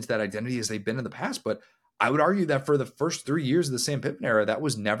entrenched into that identity as they've been in the past. But I would argue that for the first 3 years of the Sam Pittman era, that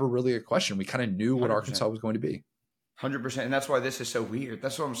was never really a question. We kind of knew what 100%. Arkansas was going to be. 100%. And that's why this is so weird.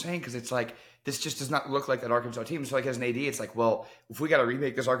 That's what I'm saying. Because it's like, this just does not look like that Arkansas team. So like as an AD, it's like, well, if we got to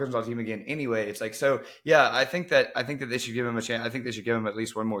remake this Arkansas team again anyway, it's like, so yeah, I think that they should give him a chance. I think they should give him at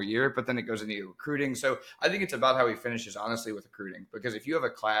least one more year, but then it goes into recruiting. So I think it's about how he finishes, honestly, with recruiting, because if you have a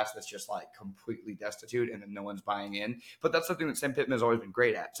class that's just like completely destitute and then no one's buying in, but that's something that Sam Pittman has always been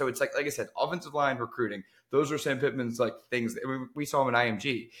great at. So it's like I said, offensive line, recruiting, those are Sam Pittman's like things that we saw him in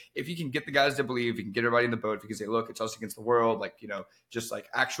IMG. If you can get the guys to believe, you can get everybody in the boat, if you can say, look, it's us us against the world, like, just like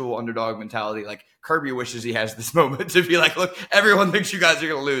actual underdog mentality. Like Kirby wishes he has this moment to be like, look, everyone thinks you guys are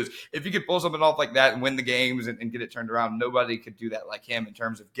going to lose. If you could pull something off like that and win the games and get it turned around, nobody could do that like him in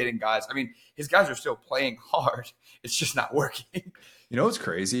terms of getting guys. I mean, his guys are still playing hard. It's just not working. What's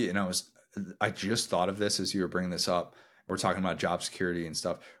crazy? And I just thought of this as you were bringing this up. We're talking about job security and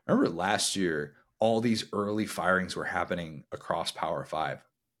stuff. Remember last year, all these early firings were happening across Power 5.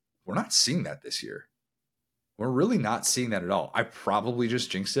 We're not seeing that this year. We're really not seeing that at all. I probably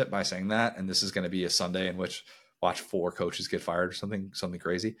just jinxed it by saying that, and this is going to be a Sunday in which watch 4 coaches get fired or something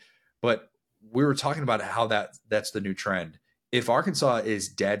crazy. But we were talking about how that's the new trend. If Arkansas is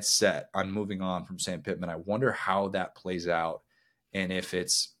dead set on moving on from Sam Pittman, I wonder how that plays out. And if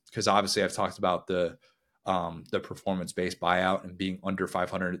it's because obviously I've talked about the performance-based buyout and being under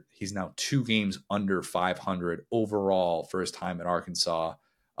 500. He's now 2 games under 500 overall for his time at Arkansas.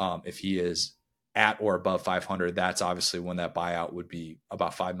 If he is at or above 500, that's obviously when that buyout would be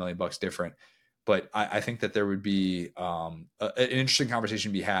about $5 million different. But I think that there would be an interesting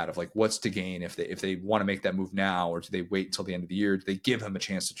conversation to be had of like what's to gain if they want to make that move now, or do they wait until the end of the year? Do they give him a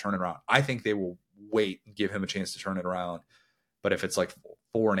chance to turn it around? I think they will wait and give him a chance to turn it around. But if it's like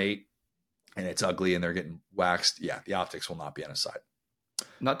 4-8 and it's ugly and they're getting waxed, yeah, the optics will not be on his side.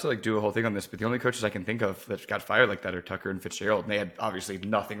 Not to like do a whole thing on this, but the only coaches I can think of that got fired like that are Tucker and Fitzgerald, and they had obviously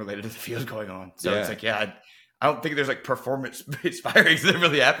nothing related to the field going on. So it's like, I don't think there's like performance-based firings that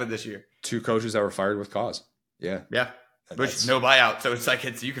really happened this year. 2 coaches that were fired with cause. Yeah. Which no buyout, so it's like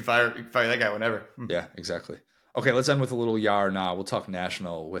you can fire that guy whenever. Yeah, exactly. Okay, let's end with a little ya or nah. We'll talk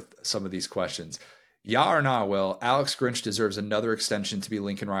national with some of these questions. Ya or nah, Will, Alex Grinch deserves another extension to be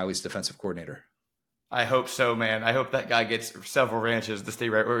Lincoln Riley's defensive coordinator. I hope so, man. I hope that guy gets several ranches to stay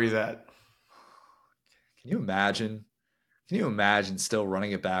right where he's at. Can you imagine? Still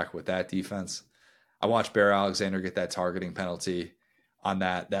running it back with that defense? I watched Bear Alexander get that targeting penalty on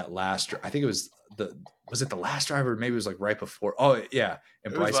that last. I think it was it the last drive, or maybe it was like right before? Oh yeah,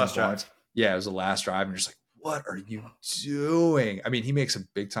 and Bryson Barnes. Yeah, it was the last drive, and you're just like, what are you doing? I mean, he makes some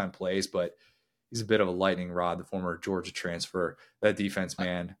big time plays, but he's a bit of a lightning rod, the former Georgia transfer. That defense,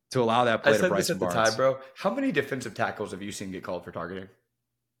 man, to allow that play to Bryson Barnes. I said this at the time, bro. How many defensive tackles have you seen get called for targeting?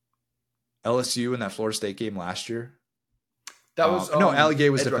 LSU in that Florida State game last year. That was no. Ali Gay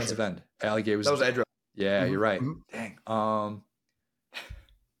was defensive end. Ali Gay was edge rusher. Yeah, you're right. Dang.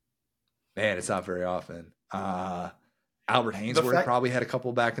 Man, it's not very often. Albert Hainsworth probably had a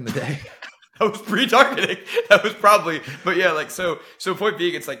couple back in the day. That was pre-targeting. That was probably, but yeah, like so point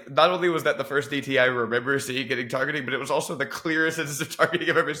being, it's like not only was that the first DT I remember seeing getting targeting, but it was also the clearest instance of targeting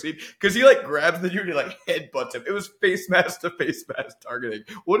I've ever seen, because he like grabs the dude and like headbutts him. It was face mask to face mask targeting.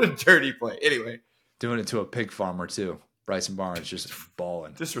 What a dirty play. Anyway, doing it to a pig farmer too. Bryson Barnes just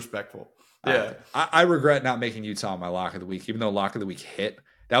balling. Disrespectful. Yeah. I regret not making Utah my lock of the week, even though lock of the week hit.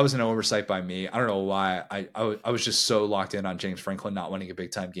 That was an oversight by me. I don't know why. I was just so locked in on James Franklin not winning a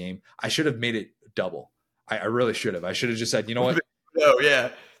big time game. I should have made it double. I really should have. I should have just said, you know what? Oh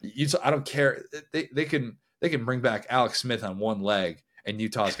yeah. Utah, I don't care. They can bring back Alex Smith on one leg, and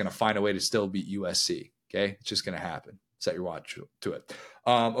Utah's going to find a way to still beat USC. Okay, it's just going to happen. Set your watch to it.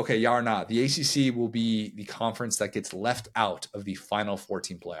 Okay, yeah or not. The ACC will be the conference that gets left out of the Final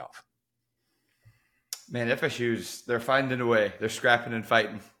 14 playoff. Man, they're finding a way. They're scrapping and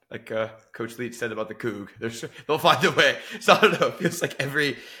fighting. Like Coach Leach said about the Coug. They'll find a way. So I don't know. It feels like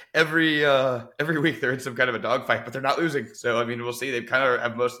every week they're in some kind of a dogfight, but they're not losing. So I mean, we'll see. They kind of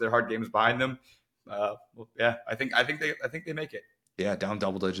have most of their hard games behind them. Yeah, I think they make it. Yeah, down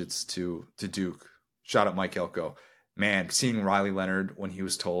double digits to Duke. Shout out Mike Elko. Man, seeing Riley Leonard when he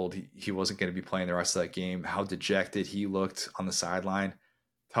was told he wasn't going to be playing the rest of that game, how dejected he looked on the sideline.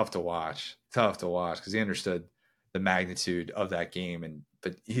 Tough to watch because he understood the magnitude of that game,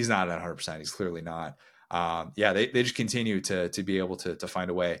 but he's not at 100%. He's clearly not. They just continue to be able to find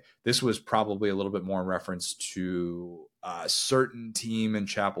a way. This was probably a little bit more in reference to a certain team in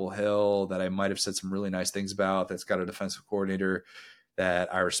Chapel Hill that I might have said some really nice things about. That's got a defensive coordinator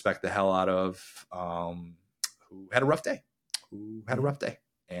that I respect the hell out of, who had a rough day.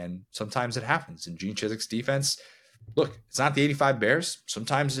 And sometimes it happens. And Gene Chiswick's defense, look, it's not the 85 Bears.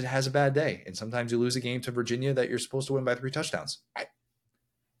 Sometimes it has a bad day. And sometimes you lose a game to Virginia that you're supposed to win by 3 touchdowns.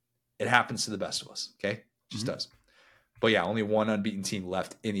 It happens to the best of us, okay? It just does. But yeah, only one unbeaten team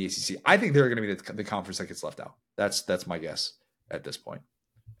left in the ACC. I think they're going to be the conference that gets left out. That's my guess at this point.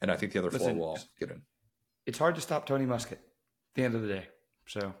 And I think the other 4 will all get in. It's hard to stop Tony Muskett at the end of the day.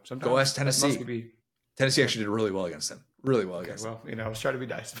 So sometimes go ask Tennessee. Tennessee actually did really well against them. Really well against them. Well, I was trying to be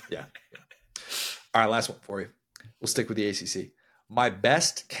nice. Yeah. All right, last one for you. We'll stick with the ACC. My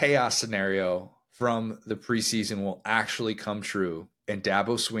best chaos scenario from the preseason will actually come true and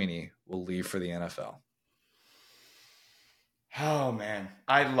Dabo Swinney will leave for the NFL? Oh man,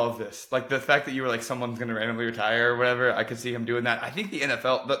 I love this. Like the fact that you were like someone's going to randomly retire or whatever. I could see him doing that. I think the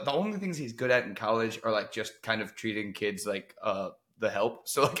NFL, the only things he's good at in college are like just kind of treating kids like the help.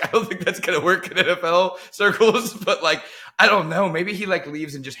 So like I don't think that's going to work in NFL circles. But like I don't know, maybe he like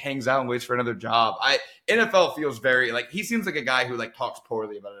leaves and just hangs out and waits for another job. NFL feels very like he seems like a guy who like talks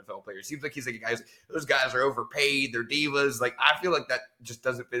poorly about NFL players. Seems like he's like those guys are overpaid, they're divas. Like I feel like that just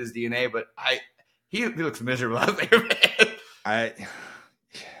doesn't fit his DNA. But he looks miserable out there, man.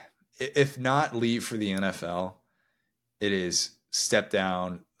 If not leave for the NFL, it is step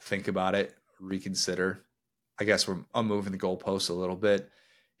down, think about it, reconsider. I guess I'm moving the goalposts a little bit.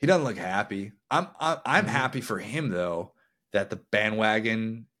 He doesn't look happy. I'm happy for him though that the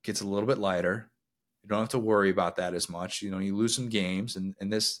bandwagon gets a little bit lighter. You don't have to worry about that as much. You lose some games, and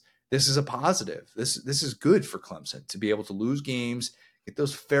this is a positive. This is good for Clemson to be able to lose games, get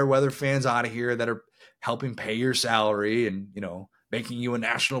those fair weather fans out of here that are helping pay your salary and, making you a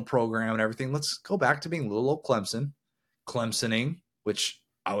national program and everything. Let's go back to being little old Clemsoning, which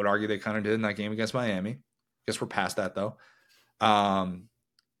I would argue they kind of did in that game against Miami. Guess we're past that though.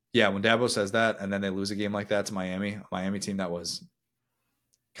 Yeah, when Dabo says that and then they lose a game like that to a Miami team that was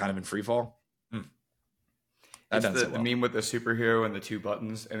kind of in free fall. It's the meme with the superhero and the two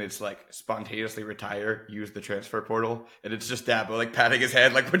buttons, and it's like spontaneously retire, use the transfer portal, and it's just Dabo like patting his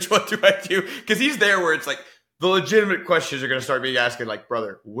head, like which one do I do? Because he's there where it's like the legitimate questions are going to start being asked, like,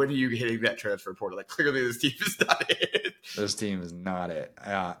 brother, when are you hitting that transfer portal? Like clearly this team is not it. This team is not it.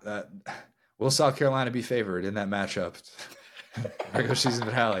 Will South Carolina be favored in that matchup? Regular season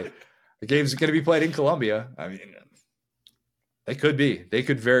finale. The game's going to be played in Columbia. I mean, they could be. They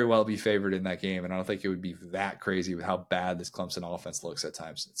could very well be favored in that game, and I don't think it would be that crazy with how bad this Clemson offense looks at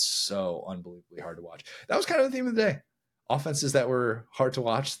times. It's so unbelievably hard to watch. That was kind of the theme of the day. Offenses that were hard to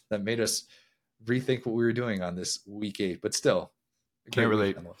watch that made us rethink what we were doing on this week 8. But still, can't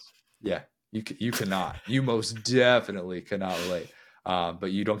relate. Yeah, you cannot. You most definitely cannot relate.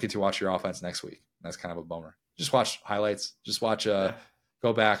 But you don't get to watch your offense next week. That's kind of a bummer. Just watch highlights. Just watch.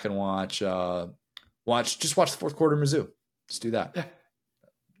 Go back and watch. Just watch the fourth quarter Mizzou. Just do that. Yeah.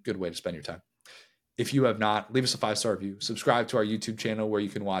 Good way to spend your time. If you have not, leave us a 5-star review. Subscribe to our YouTube channel where you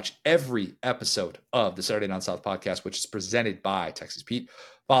can watch every episode of the Saturday Down South podcast, which is presented by Texas Pete.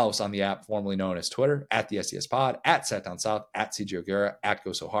 Follow us on the app formerly known as Twitter, @the SDS Pod, @SatDownSouth, @CJ O'Gara,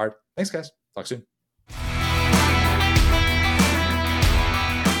 @GoSoHard. Thanks, guys. Talk soon.